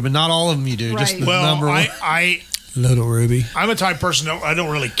of them, Ruben. Not all of them you do. Just Right. the number one. Little Ruby. I'm a type of person I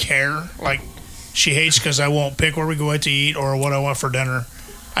don't really care. Like, she hates because I won't pick where we go out to eat or what I want for dinner.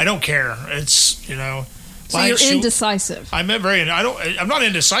 I don't care. It's, So Like, you're shoot. indecisive. I'm not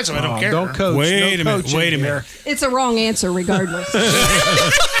indecisive. I don't care. Don't coach. Wait No a minute. coaching Wait a here. minute. It's a wrong answer, regardless.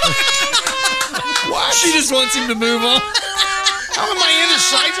 She just wants him to move on. How am I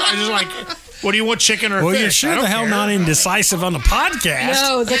indecisive? I'm just like, what do you want, chicken or Well, fish? you're I sure don't the hell care. not indecisive on the podcast.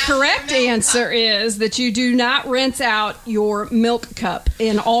 No, the correct answer is that you do not rinse out your milk cup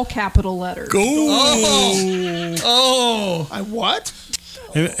in all capital letters. Oh, I what?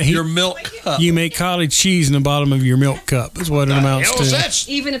 your milk cup. You make cottage cheese in the bottom of your milk cup. Is what it amounts Hell is to. that?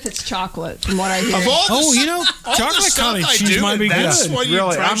 Even if it's chocolate, from what I hear. Of all the Oh, you stuff- know, all the chocolate stuff cottage I cheese do, might be that's good. what you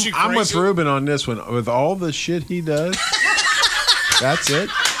Really, drives you I'm with crazy? Ruben on this one. With all the shit he does, that's it.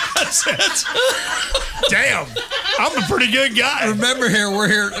 That's it. Damn, I'm a pretty good guy. Remember, we're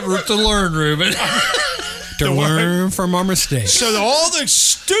here to learn, Ruben. To learn from our mistakes. So all the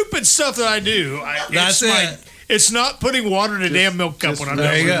stupid stuff that I do, That's it. It's not putting water in a damn milk cup when I'm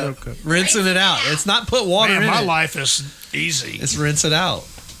There you done. go. Rinsing it out. It's not put water Man, in my it. life is easy. It's rinse it out.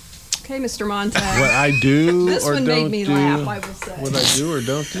 Okay, Mr. Montag. What I do This or one don't made me do. laugh, I will say. What I do or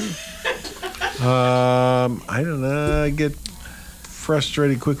don't do. I don't know. I get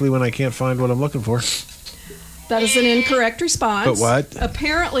frustrated quickly when I can't find what I'm looking for. That is an incorrect response. But what?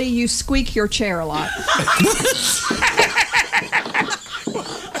 Apparently, you squeak your chair a lot.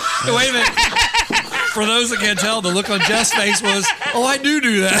 Wait a minute. For those that can't tell, the look on Jeff's face was, "Oh, I do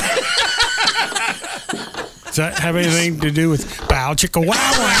that." Does that have anything to do with bow chicka wow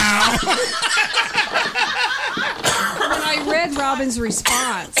wow? When I read Robin's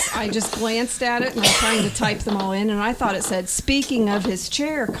response, I just glanced at it and I was trying to type them all in, and I thought it said, "Speaking of his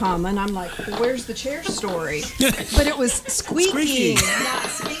chair, comma," and I'm like, well, "Where's the chair story?" But it was squeaking, not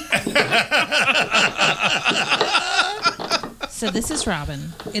speaking. So this is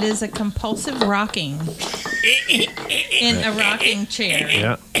Robin. It is a compulsive rocking in a rocking chair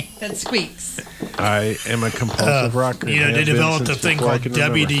Yeah. that squeaks. I am a compulsive rocker. You know, Have they been developed a since thing before I called can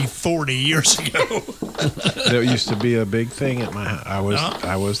remember. WD-40 years ago. That used to be a big thing at my house.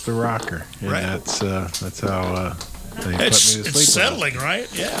 I was the rocker, and Right. that's how they put me to It's sleep. settling, right?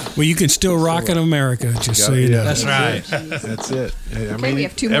 Yeah. Well, you can still rock in America, just so you know. That's right. That's it. I we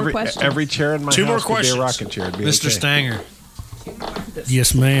have two more every, questions. Every chair in my Two more house could be questions. a rocking chair. It'd be Mr. okay. Stanger.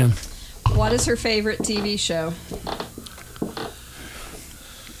 Yes, ma'am. What is her favorite TV show?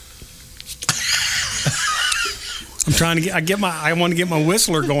 I'm trying to I want to get my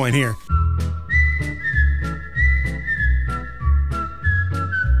whistler going here.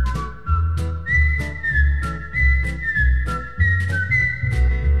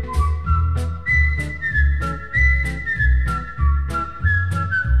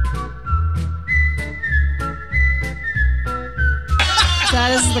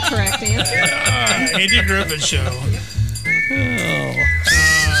 That is the correct answer. Andy Griffin Show.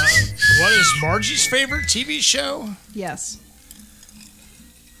 What is Margie's favorite TV show? Yes.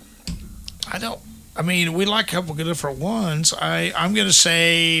 I mean, we like a couple of different ones. I'm going to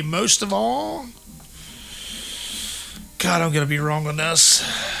say most of all. God, I'm going to be wrong on this.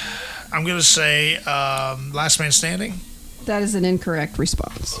 I'm going to say Last Man Standing. That is an incorrect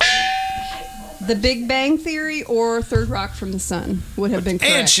response. The Big Bang Theory or Third Rock from the Sun would have been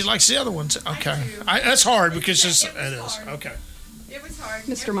correct. And she likes the other ones. Okay. That's hard because it is. Okay. It was hard.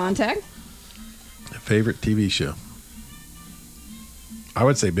 Mr. Montag? Favorite TV show? I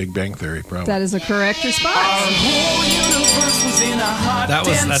would say Big Bang Theory, probably. That is a correct response.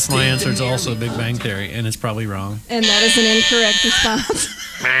 That's my answer. It's also Big Bang Theory, and it's probably wrong. And that is an incorrect response.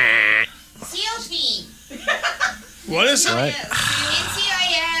 SEAL Team. What is it? Right.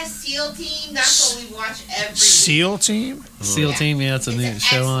 NCIS, SEAL Team. That's what we watch every week. SEAL Team? SEAL Team, yeah, it's a new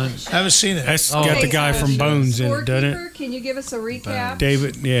show on. I haven't seen it. That's got the guy from Bones in it, doesn't it? Scorekeeper, can you give us a recap?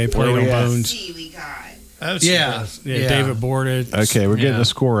 David, yeah, he played Where on we at? Bones. See, we got. I haven't seen Yeah, it. Yeah, David boarded. Okay, we're getting Yeah. a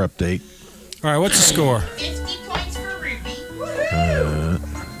score update. All right, what's the score? 50 points for Ruby.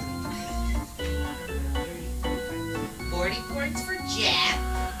 40 points for Jeff.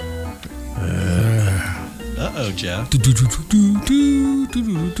 Uh-oh, Jeff. 60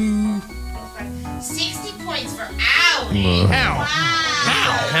 points for Owlie. How?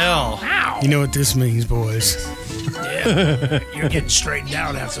 Hell. You know what this means, boys. Yeah. You're getting straightened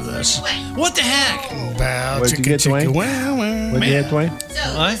out after this. What the heck? Bow, What'd you chicka, get, chicka, Dwayne? wow, wow. What'd you get, Dwayne?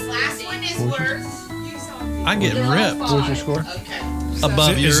 So What? this last one is worth. I'm getting ripped. What was your score? Okay.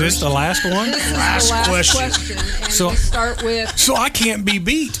 Above Is yours. this the last one? This is Last the last question. And So- we start with So I can't be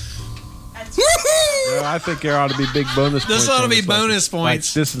beat. Well, I think there ought to be big bonus points. This ought to on be like- bonus like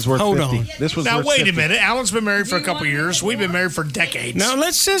points. this is worth Hold 50. on. This was Now, worth wait a 50. minute. Alan's been married for a couple years. We've been married for decades. Now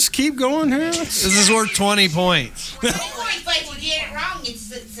let's just keep going here. This is worth 20 points. 20 points, but if you get it wrong, it's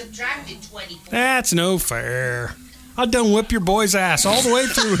subtracted 20 points. That's no fair. I done whip your boy's ass all the way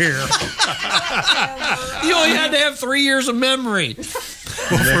through here. You only had to have 3 years of memory.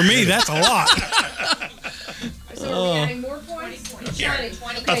 Well, for me, that's a lot. So are we adding more points? 20.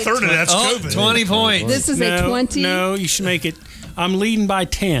 A third of that's Oh, COVID. 20 points. This is a 20. No, you should make it. I'm leading by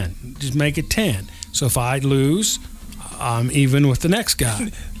 10. Just make it 10. So if I lose, I'm even with the next guy.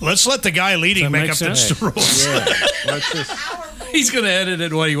 Let's let the guy leading Does that make make up sense? the rules. Yeah. Let's just, He's going to edit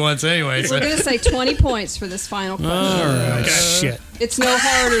it what he wants anyway. So. We're going to say 20 points for this final question. All right. Okay. Shit. It's no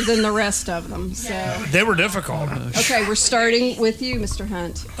harder than the rest of them. So, They were difficult. okay, we're starting with you, Mr.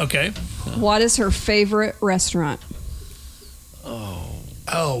 Hunt. Okay. What is her favorite restaurant?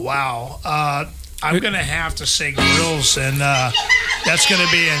 Oh, wow. I'm going to have to say Grills, and that's going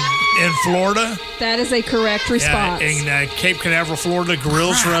to be in Florida. That is a correct response. Yeah, in Cape Canaveral, Florida,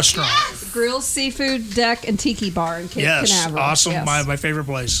 Grills Restaurant. Grilled Seafood Deck and Tiki Bar in Cape Yes, Canaveral. awesome. Yes. My favorite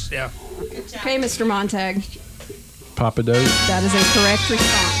place. Yeah. Okay, Mr. Montag. Papa Do's. That is a correct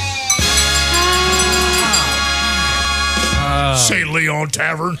response. St. Leon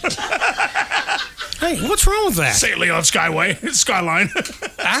Tavern. Hey, what's wrong with that? St. Leon Skyway. Skyline.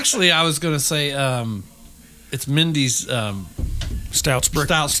 Actually, I was going to say it's Mindy's Stouts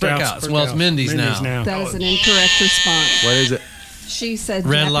Brickhouse. Well, it's Mindy's now. That is an incorrect response. What is it? She said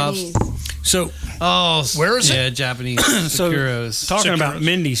Red Japanese. So, Oh, Where is it? Yeah, Japanese so Sakuros. talking about Sakuros.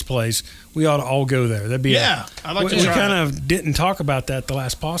 Mindy's place, we ought to all go there. That'd be Yeah, I'd like to we try kind it. of didn't talk about that the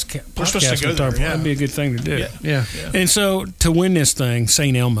last podcast. We're supposed to go there, yeah. That'd be a good thing to do. Yeah. Yeah. And so to win this thing,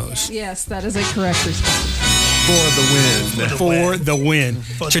 St. Elmo's Yes, that is a correct response. For the win. for the win. the win.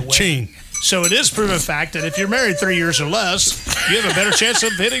 Cha-ching. So it is proven fact that if you're married 3 years or less, you have a better chance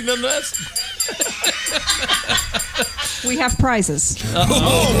of hitting than this. We have prizes.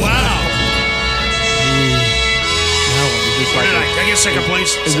 Oh, wow. What did I get second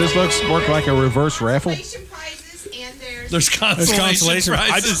place? Does this work like a reverse raffle? Consolation prizes and there's There's consolation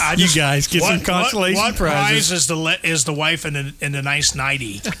prizes. You guys get some What consolation prizes. prize is the wife in the nice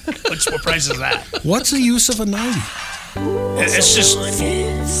nighty? What prize is that? What's the use of a 90? It's just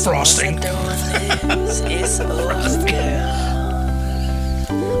frosting. It's over.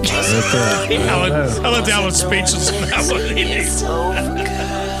 I let Alan speechless on that one. It's over.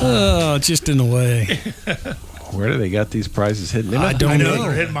 Oh, just in the way. Where do they got these prizes hidden? I I don't know know.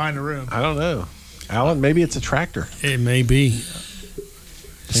 they're hitting mine in the room. I don't know. Alan, maybe it's a tractor. It may be.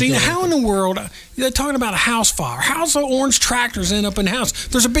 See, how in the world they're talking about a house fire? How's the orange tractors end up in the house?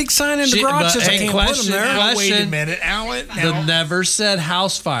 There's a big sign in the Shit, garage but, says I hey, can't put them question, there. question. Wait a minute, Alan. The never said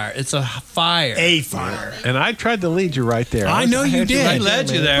house fire. It's a fire. A fire. And I tried to lead you right there. I know you had did. right He led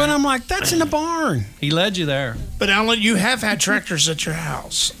there, you man. there. But I'm like, that's in the barn. He led you there. But Alan, you have had tractors at your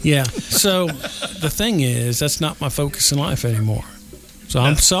house. Yeah. So the thing is, that's not my focus in life anymore. So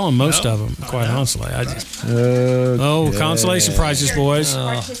I'm selling most of them, quite honestly. I just consolation prizes, boys.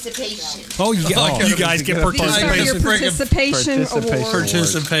 participation. Oh, you guys get These are your participation. participation awards.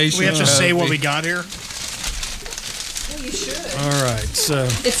 Participation. We have to say what we got here. All right. So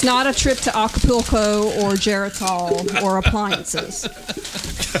It's not a trip to Acapulco or Geritol or appliances.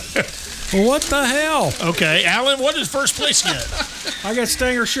 what the hell? Okay, Alan, what did first place get? I got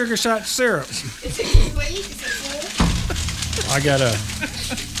Stanger sugar shot syrup. Is it complete? Is it full? I got a.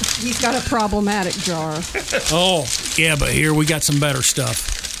 He's got a problematic jar. Oh, yeah, but here we got some better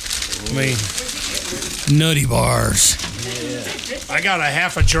stuff. I mean, nutty bars. I got a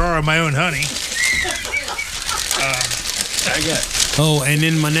half a jar of my own honey. Oh, and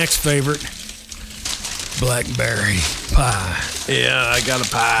then my next favorite, blackberry pie. Yeah, I got a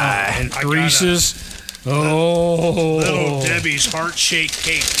pie. And I got Reese's. Oh. Little Debbie's heart-shaped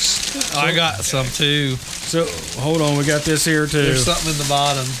cakes. I got some too. So, hold on. We got this here, too. There's something in the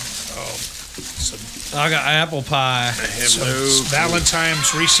bottom. I got apple pie. So it's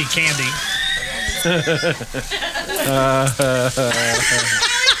Valentine's Reese candy.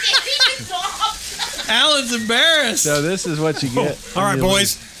 Alan's embarrassed. So this is what you get. All right,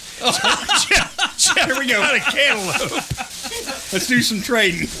 boys. Here we go. Got a cantaloupe. Let's do some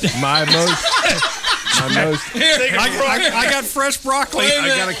trading. My most. I got fresh broccoli. I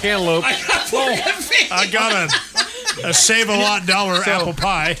got a cantaloupe. I got a Save-A-Lot dollar apple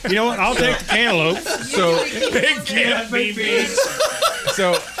pie. You know what? I'll take the cantaloupe. So Big can of beans.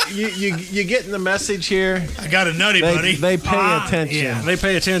 So you getting the message here? I got a nutty buddy. They pay attention. Yeah, they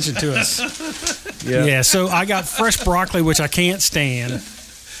pay attention to us. Yeah, so I got fresh broccoli, which I can't stand.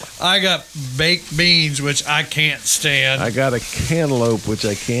 I got baked beans, which I can't stand. I got a cantaloupe, which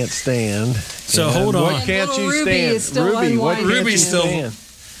I can't stand. So And hold on. What can't Little you Ruby stand? is still Ruby, what unwinding. can't Ruby's you still- stand?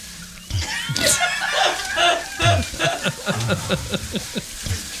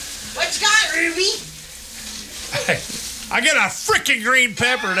 What you got, Ruby? I got a freaking green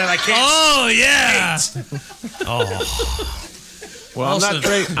pepper that I can't. Oh yeah. Well,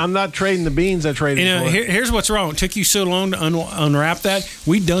 I'm not trading the beans I traded for. Here's what's wrong. It took you so long to unwrap that.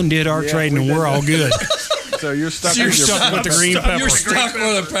 We done did our trading, and we're all good. So you're stuck. You're stuck with the green pepper. You're stuck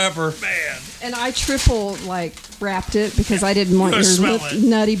with a pepper. Man. And I triple wrapped it because I didn't want Go smell your it.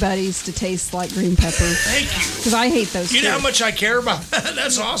 nutty buddies to taste like green pepper. Thank you. Because I hate those. You know too. how much I care about that?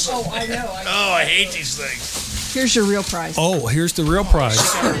 That's awesome. Oh, I know. Oh, I hate these things. Here's your real prize. Oh, here's the real prize,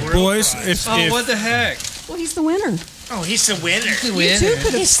 boys. If What the heck? Well, he's the winner. Oh, he's the winner. You too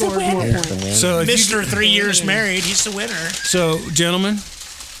could have scored more points. so, if you- Mr. 3 years married, he's the winner. so, gentlemen,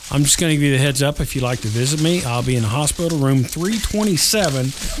 I'm just going to give you the heads up. If you'd like to visit me, I'll be in the hospital room 327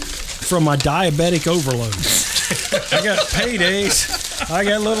 from my diabetic overload. I got paydays. I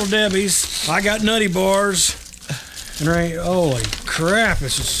got Little Debbie's. I got Nutty Bars. And holy crap!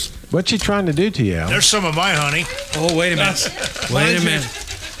 This is. What's she trying to do to you, Al? There's some of my honey. Oh, wait a minute. Wait a minute.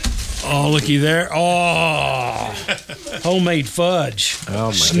 Oh, looky there. Oh, homemade fudge. Oh,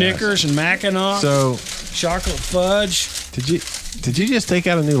 my Snickers and Mackinac. So, Chocolate fudge. did you just take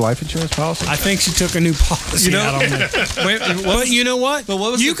out a new life insurance policy? I think she took a new policy out on me. But you know what? But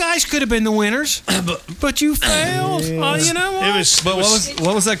what was you guys could have been the winners, but you failed. You know what? It was. But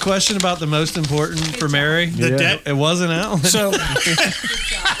what was that question about the most important for Mary? The debt. It wasn't Al. So,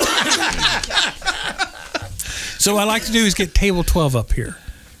 so what I like to do is get table 12 up here,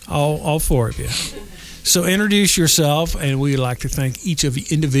 all four of you. So introduce yourself, and we'd like to thank each of you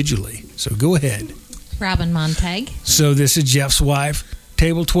individually. So go ahead. Robin Montag. So this is Jeff's wife,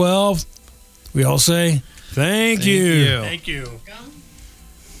 table 12. We all say thank you. Thank you.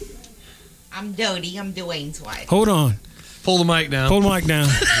 I'm Dodie. I'm Dwayne's wife. Hold on. Pull the mic down. Pull the mic down.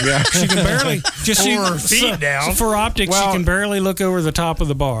 Yeah. She can barely just see 4 feet down. For optics, Well, she can barely look over the top of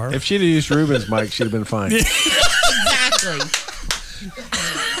the bar. If she'd have used Ruben's mic, she'd have been fine. Exactly.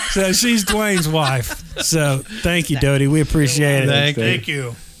 So she's Dwayne's wife. So thank you, Dodie. We appreciate it. Thank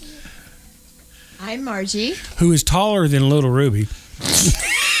you. I'm Margie. Who is taller than Little Ruby?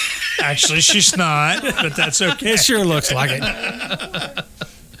 Actually, she's not, but that's okay. It sure looks like it.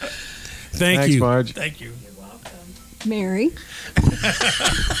 Thank Thanks, you. Marge. Thank you. Mary.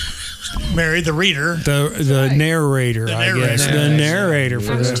 Mary, the reader. The narrator, I guess. The narrator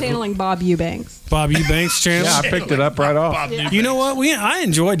for I was the channeling Bob Eubanks. Bob Eubanks channel. Yeah, I picked it up right off. You know what? I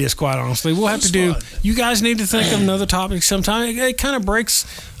enjoyed this, quite honestly. We'll have to do. You guys need to think of another topic sometime. It kind of breaks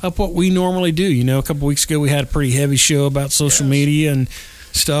up what we normally do. You know, a couple weeks ago we had a pretty heavy show about social media and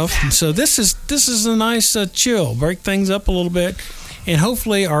stuff. And so this is a nice chill, break things up a little bit, and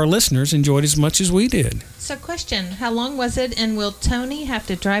hopefully our listeners enjoyed as much as we did. So, question: how long was it, and will Tony have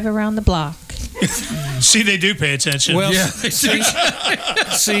to drive around the block? See, they do pay attention. Well,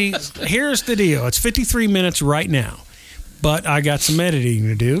 see, here's the deal. It's 53 minutes right now, but I got some editing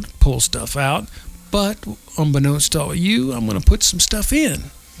to do, to pull stuff out. But unbeknownst to all you, I'm going to put some stuff in.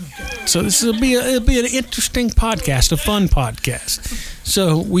 So this will be it'll be an interesting podcast, a fun podcast.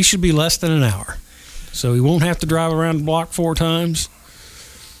 So we should be less than an hour. So we won't have to drive around the block 4 times.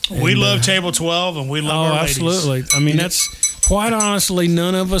 We love Table 12, and we love our ladies. Absolutely. I mean, that's quite honestly,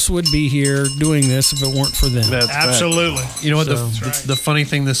 none of us would be here doing this if it weren't for them. That's Absolutely. You know what? So- The funny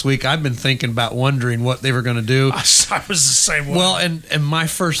thing this week, I've been thinking about wondering what they were going to do. I was the same way. Well, and my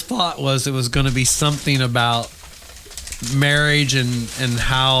first thought was it was going to be something about marriage and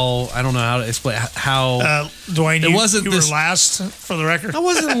how, I don't know how to explain how Dwayne, it wasn't you this- were last for the record. I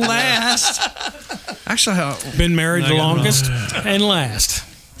wasn't last. Actually, Been married the I got longest and last.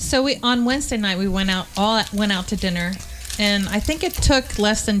 So on Wednesday night we went out to dinner, and I think it took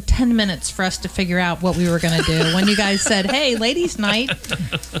less than 10 minutes for us to figure out what we were going to do when you guys said, "Hey, ladies' night."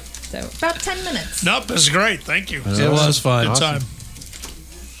 So about 10 minutes. Nope, this is great. Thank you. it was fun. Good time.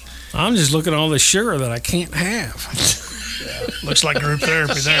 I'm just looking at all this sugar that I can't have. Looks like group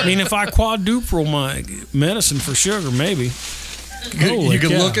therapy there. I mean, if I quadruple my medicine for sugar, maybe. You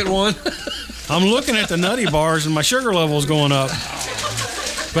could look at one. I'm looking at the Nutty Bars, and my sugar level is going up.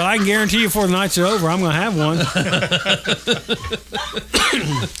 But I can guarantee you before the night's over, I'm going to have one.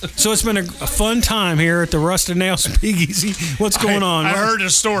 So it's been a fun time here at the Rusted Nail Speakeasy. What's going on? I heard a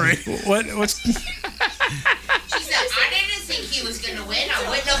story. What's... She said, I didn't think he was going to win. I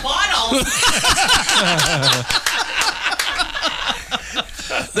wouldn't have bought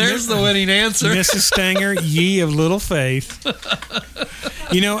There's the winning answer. Mrs. Stanger, ye of little faith.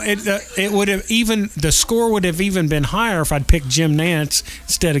 You know, it would have even, the score would have even been higher if I'd picked Jim Nance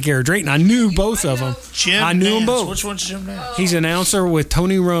instead of Gary Drayton. I knew both of them. Jim I knew them Nance. both. Which one's Jim Nance? He's an announcer with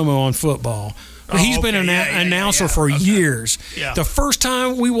Tony Romo on football. He's been an announcer for years. Yeah. The first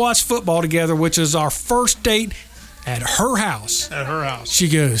time we watched football together, which is our first date at her house. At her house. She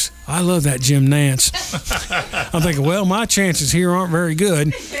goes, I love that Jim Nance. I'm thinking, well, my chances here aren't very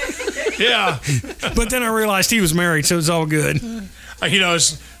good. Yeah. But then I realized he was married, so it's all good. You know,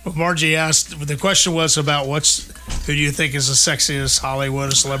 Margie asked, the question was about who do you think is the sexiest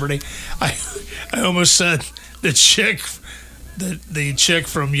Hollywood celebrity? I almost said the chick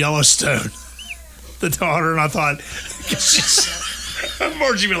from Yellowstone, the daughter, and I thought,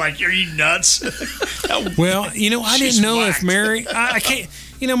 Margie be like, are you nuts? Well, I didn't know if Mary, I can't,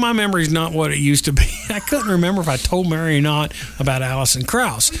 my memory's not what it used to be. I couldn't remember if I told Mary or not about Alison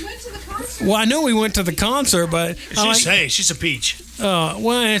Krauss. We went to the concert. Well, I know we went to the concert, but she's a peach.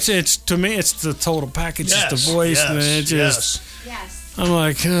 Well, it's to me, it's the total package. It's the voice, and it just. Yes. I'm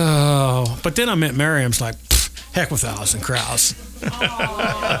like, oh. But then I met Mary. I was like, heck with Alison Krauss.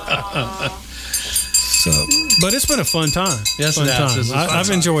 So, but it's been a fun time. Yes, fun it has. This is time. fun I've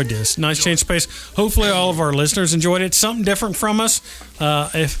time. enjoyed this. Nice change of pace. Hopefully, all of our listeners enjoyed it. Something different from us.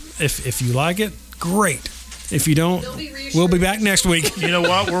 If you like it, great. If you don't, we'll be back next week. You know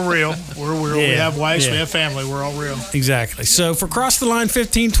what? We're real. We're real. We have wives. We have family. We're all real. Exactly. So for Cross the Line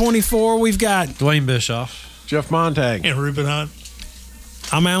 1524, we've got Dwayne Bischoff, Jeff Montag, and Ruben Hunt.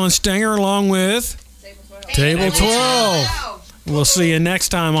 I'm Alan Stenger along with Table 12. We'll see you next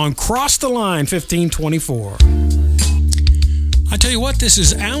time on Cross the Line 1524. I tell you what, this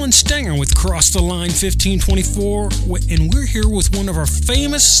is Alan Stenger with Cross the Line 1524, and we're here with one of our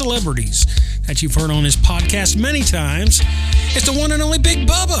famous celebrities that you've heard on his podcast many times. It's the one and only Big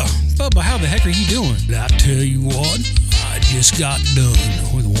Bubba. Bubba, how the heck are you doing? I tell you what, I just got done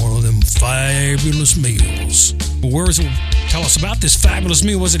with one of them fabulous meals. Well, where is it? Tell us about this fabulous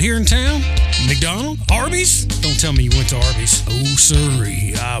meal. Was it here in town? McDonald's? Arby's? Don't tell me you went to Arby's. Oh,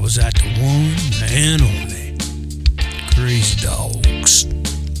 sirree, I was at the one and only Crazy Dogs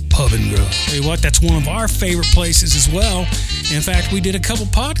Pub and Grill. Tell you what, that's one of our favorite places as well. In fact, we did a couple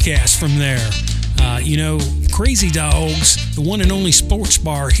podcasts from there. Crazy Dogs, the one and only sports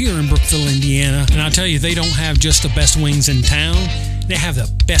bar here in Brookville, Indiana. And I'll tell you, they don't have just the best wings in town. They have the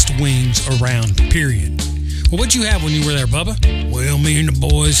best wings around, period. Well, what'd you have when you were there, Bubba? Well, me and the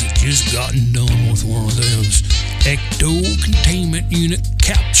boys had just gotten done with one of those ecto containment unit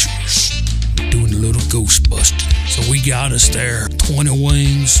captures, doing a little ghost busting. So we got us there 20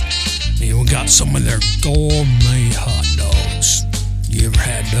 wings, and we got some of their gourmet hot dogs. You ever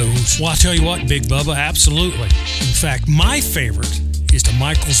had those? Well, I'll tell you what, Big Bubba, absolutely. In fact, my favorite is the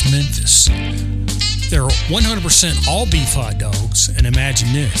Michael's Memphis. They're 100% all beef hot dogs, and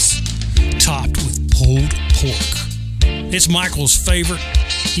imagine this, topped with pulled pork. It's Michael's favorite.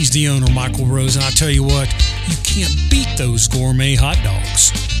 He's the owner, Michael Rose, and I tell you what, you can't beat those gourmet hot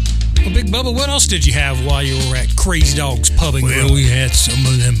dogs. Well, Big Bubba, what else did you have while you were at Crazy Dogs Pub and Grill? We had some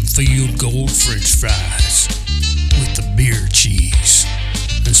of them Field Gold French fries with the beer cheese.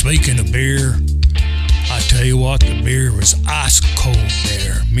 And speaking of beer, I tell you what, the beer was ice cold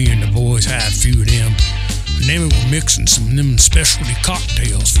there. Me and the boys had a few of them. And then we were mixing some of them specialty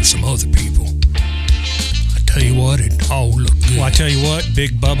cocktails for some other people. I tell you what, it all looked good. Well, I tell you what,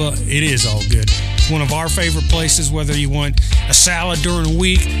 Big Bubba, it is all good. It's one of our favorite places, whether you want a salad during the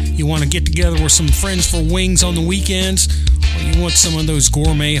week, you want to get together with some friends for wings on the weekends, or you want some of those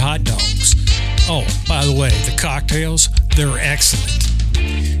gourmet hot dogs. Oh, by the way, the cocktails, they're excellent.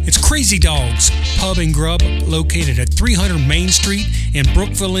 It's Crazy Dogs Pub and Grub, located at 300 Main Street in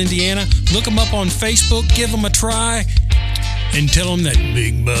Brookville, Indiana. Look them up on Facebook, give them a try, and tell them that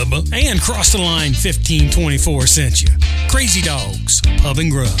Big Bubba and Cross the Line 1524 sent you. Crazy Dogs Pub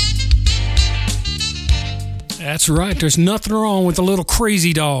and Grub. That's right. There's nothing wrong with the little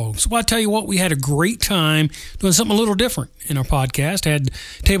Crazy Dogs. Well, I tell you what, we had a great time doing something a little different in our podcast. Had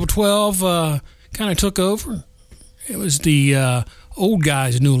Table 12 kind of took over. It was the old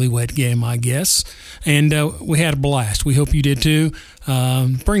guys' newlywed game, I guess. And we had a blast. We hope you did too.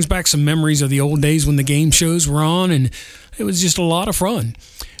 Brings back some memories of the old days when the game shows were on, and it was just a lot of fun.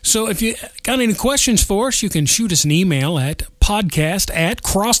 So if you got any questions for us, you can shoot us an email at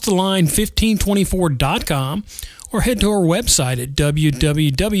podcast@crosstheline1524.com or head to our website at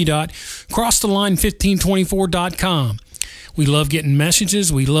www.crosstheline1524.com. We love getting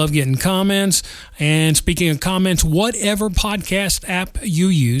messages. We love getting comments. And speaking of comments, whatever podcast app you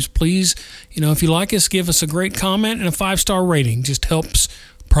use, please, if you like us, give us a great comment and a 5-star rating. Just helps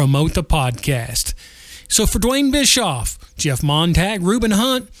promote the podcast. So for Dwayne Bischoff, Jeff Montag, Ruben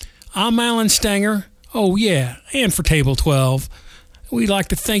Hunt, I'm Alan Stenger. Oh, yeah, and for Table 12, we'd like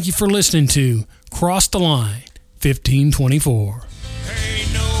to thank you for listening to Cross the Line 1524. Pay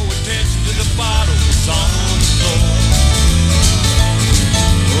no attention to the bottle. on the floor.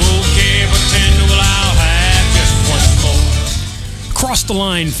 Okay, bartender, well, I'll have just one more. Cross the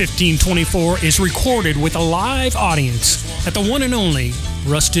Line 1524 is recorded with a live audience at the one and only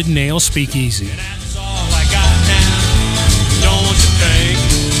Rusted Nail Speakeasy. That's all I got now, don't you think?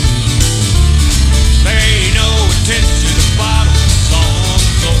 There ain't no attention to the bottles on the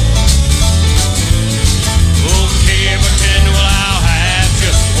floor. Okay, bartender, well, I'll have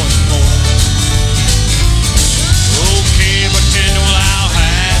just one more. Okay, bartender, well, I'll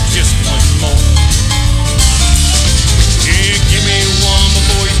have just one more. Yeah, give me one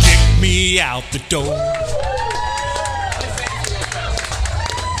before you kick me out the door.